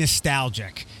very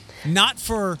nostalgic. Not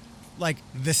for, like,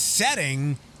 the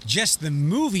setting, just the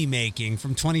movie making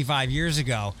from 25 years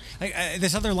ago. Like,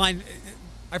 this other line,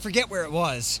 I forget where it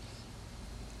was.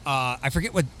 I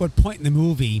forget what point in the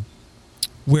movie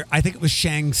where I think it was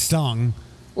Shang Tsung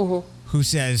who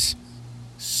says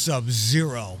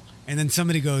Sub-Zero, and then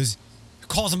somebody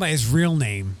calls him by his real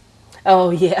name. Oh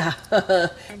yeah,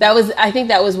 I think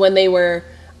that was when they were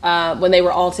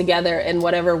all together in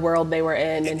whatever world they were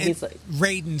in, and he's like,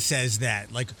 Raiden says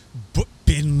that, like,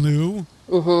 Bin Lu.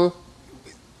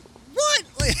 What?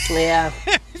 Yeah.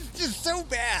 It's just so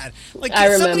bad. Like, I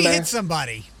somebody remember. hit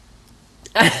somebody.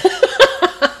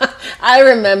 I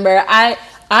remember. I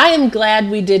am glad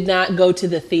we did not go to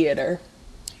the theater.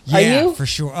 Yeah, Are you? for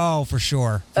sure. Oh, for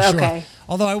sure. Okay. Sure.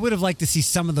 Although I would have liked to see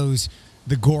some of the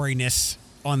goriness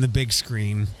on the big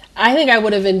screen. I think I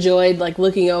would have enjoyed, like,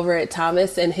 looking over at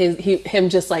Thomas and him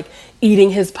just, like, eating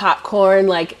his popcorn,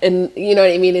 like, and you know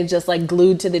what I mean, and just, like,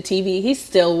 glued to the TV. He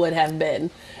still would have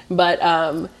been. But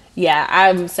yeah,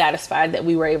 I'm satisfied that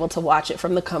we were able to watch it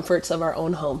from the comforts of our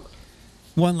own home.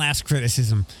 One last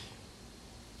criticism.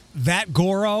 That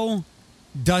Goro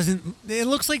doesn't... It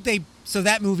looks like So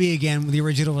that movie, again, the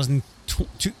original was in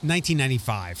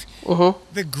 1995.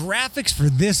 The graphics for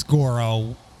this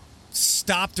Goro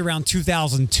stopped around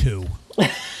 2002.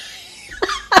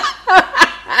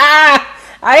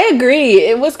 I agree.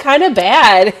 It was kind of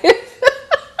bad.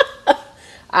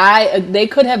 They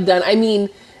could have done... I mean...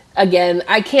 Again,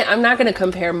 I'm not going to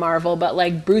compare Marvel, but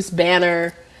like Bruce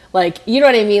Banner, like, you know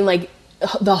what I mean? Like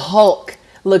the Hulk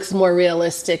looks more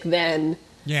realistic than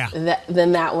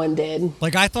that one did.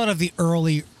 Like, I thought of the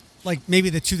early, like maybe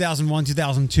the 2001,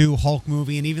 2002 Hulk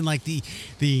movie, and even like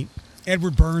the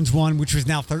Edward Burns one, which was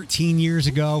now 13 years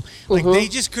ago. Like, they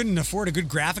just couldn't afford a good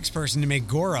graphics person to make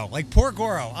Goro. Like, poor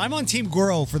Goro. I'm on Team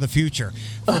Goro for the future.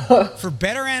 For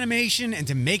better animation and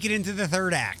to make it into the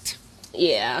third act.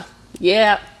 Yeah.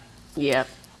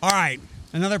 All right.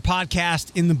 Another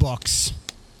podcast in the books.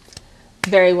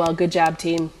 Very well. Good job,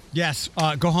 team. Yes.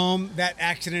 Go home. That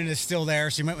accident is still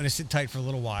there, so you might want to sit tight for a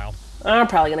little while. I'm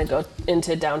probably going to go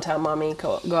into downtown Mommy,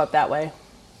 go up that way.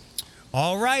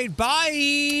 All right.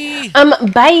 Bye.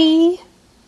 Bye.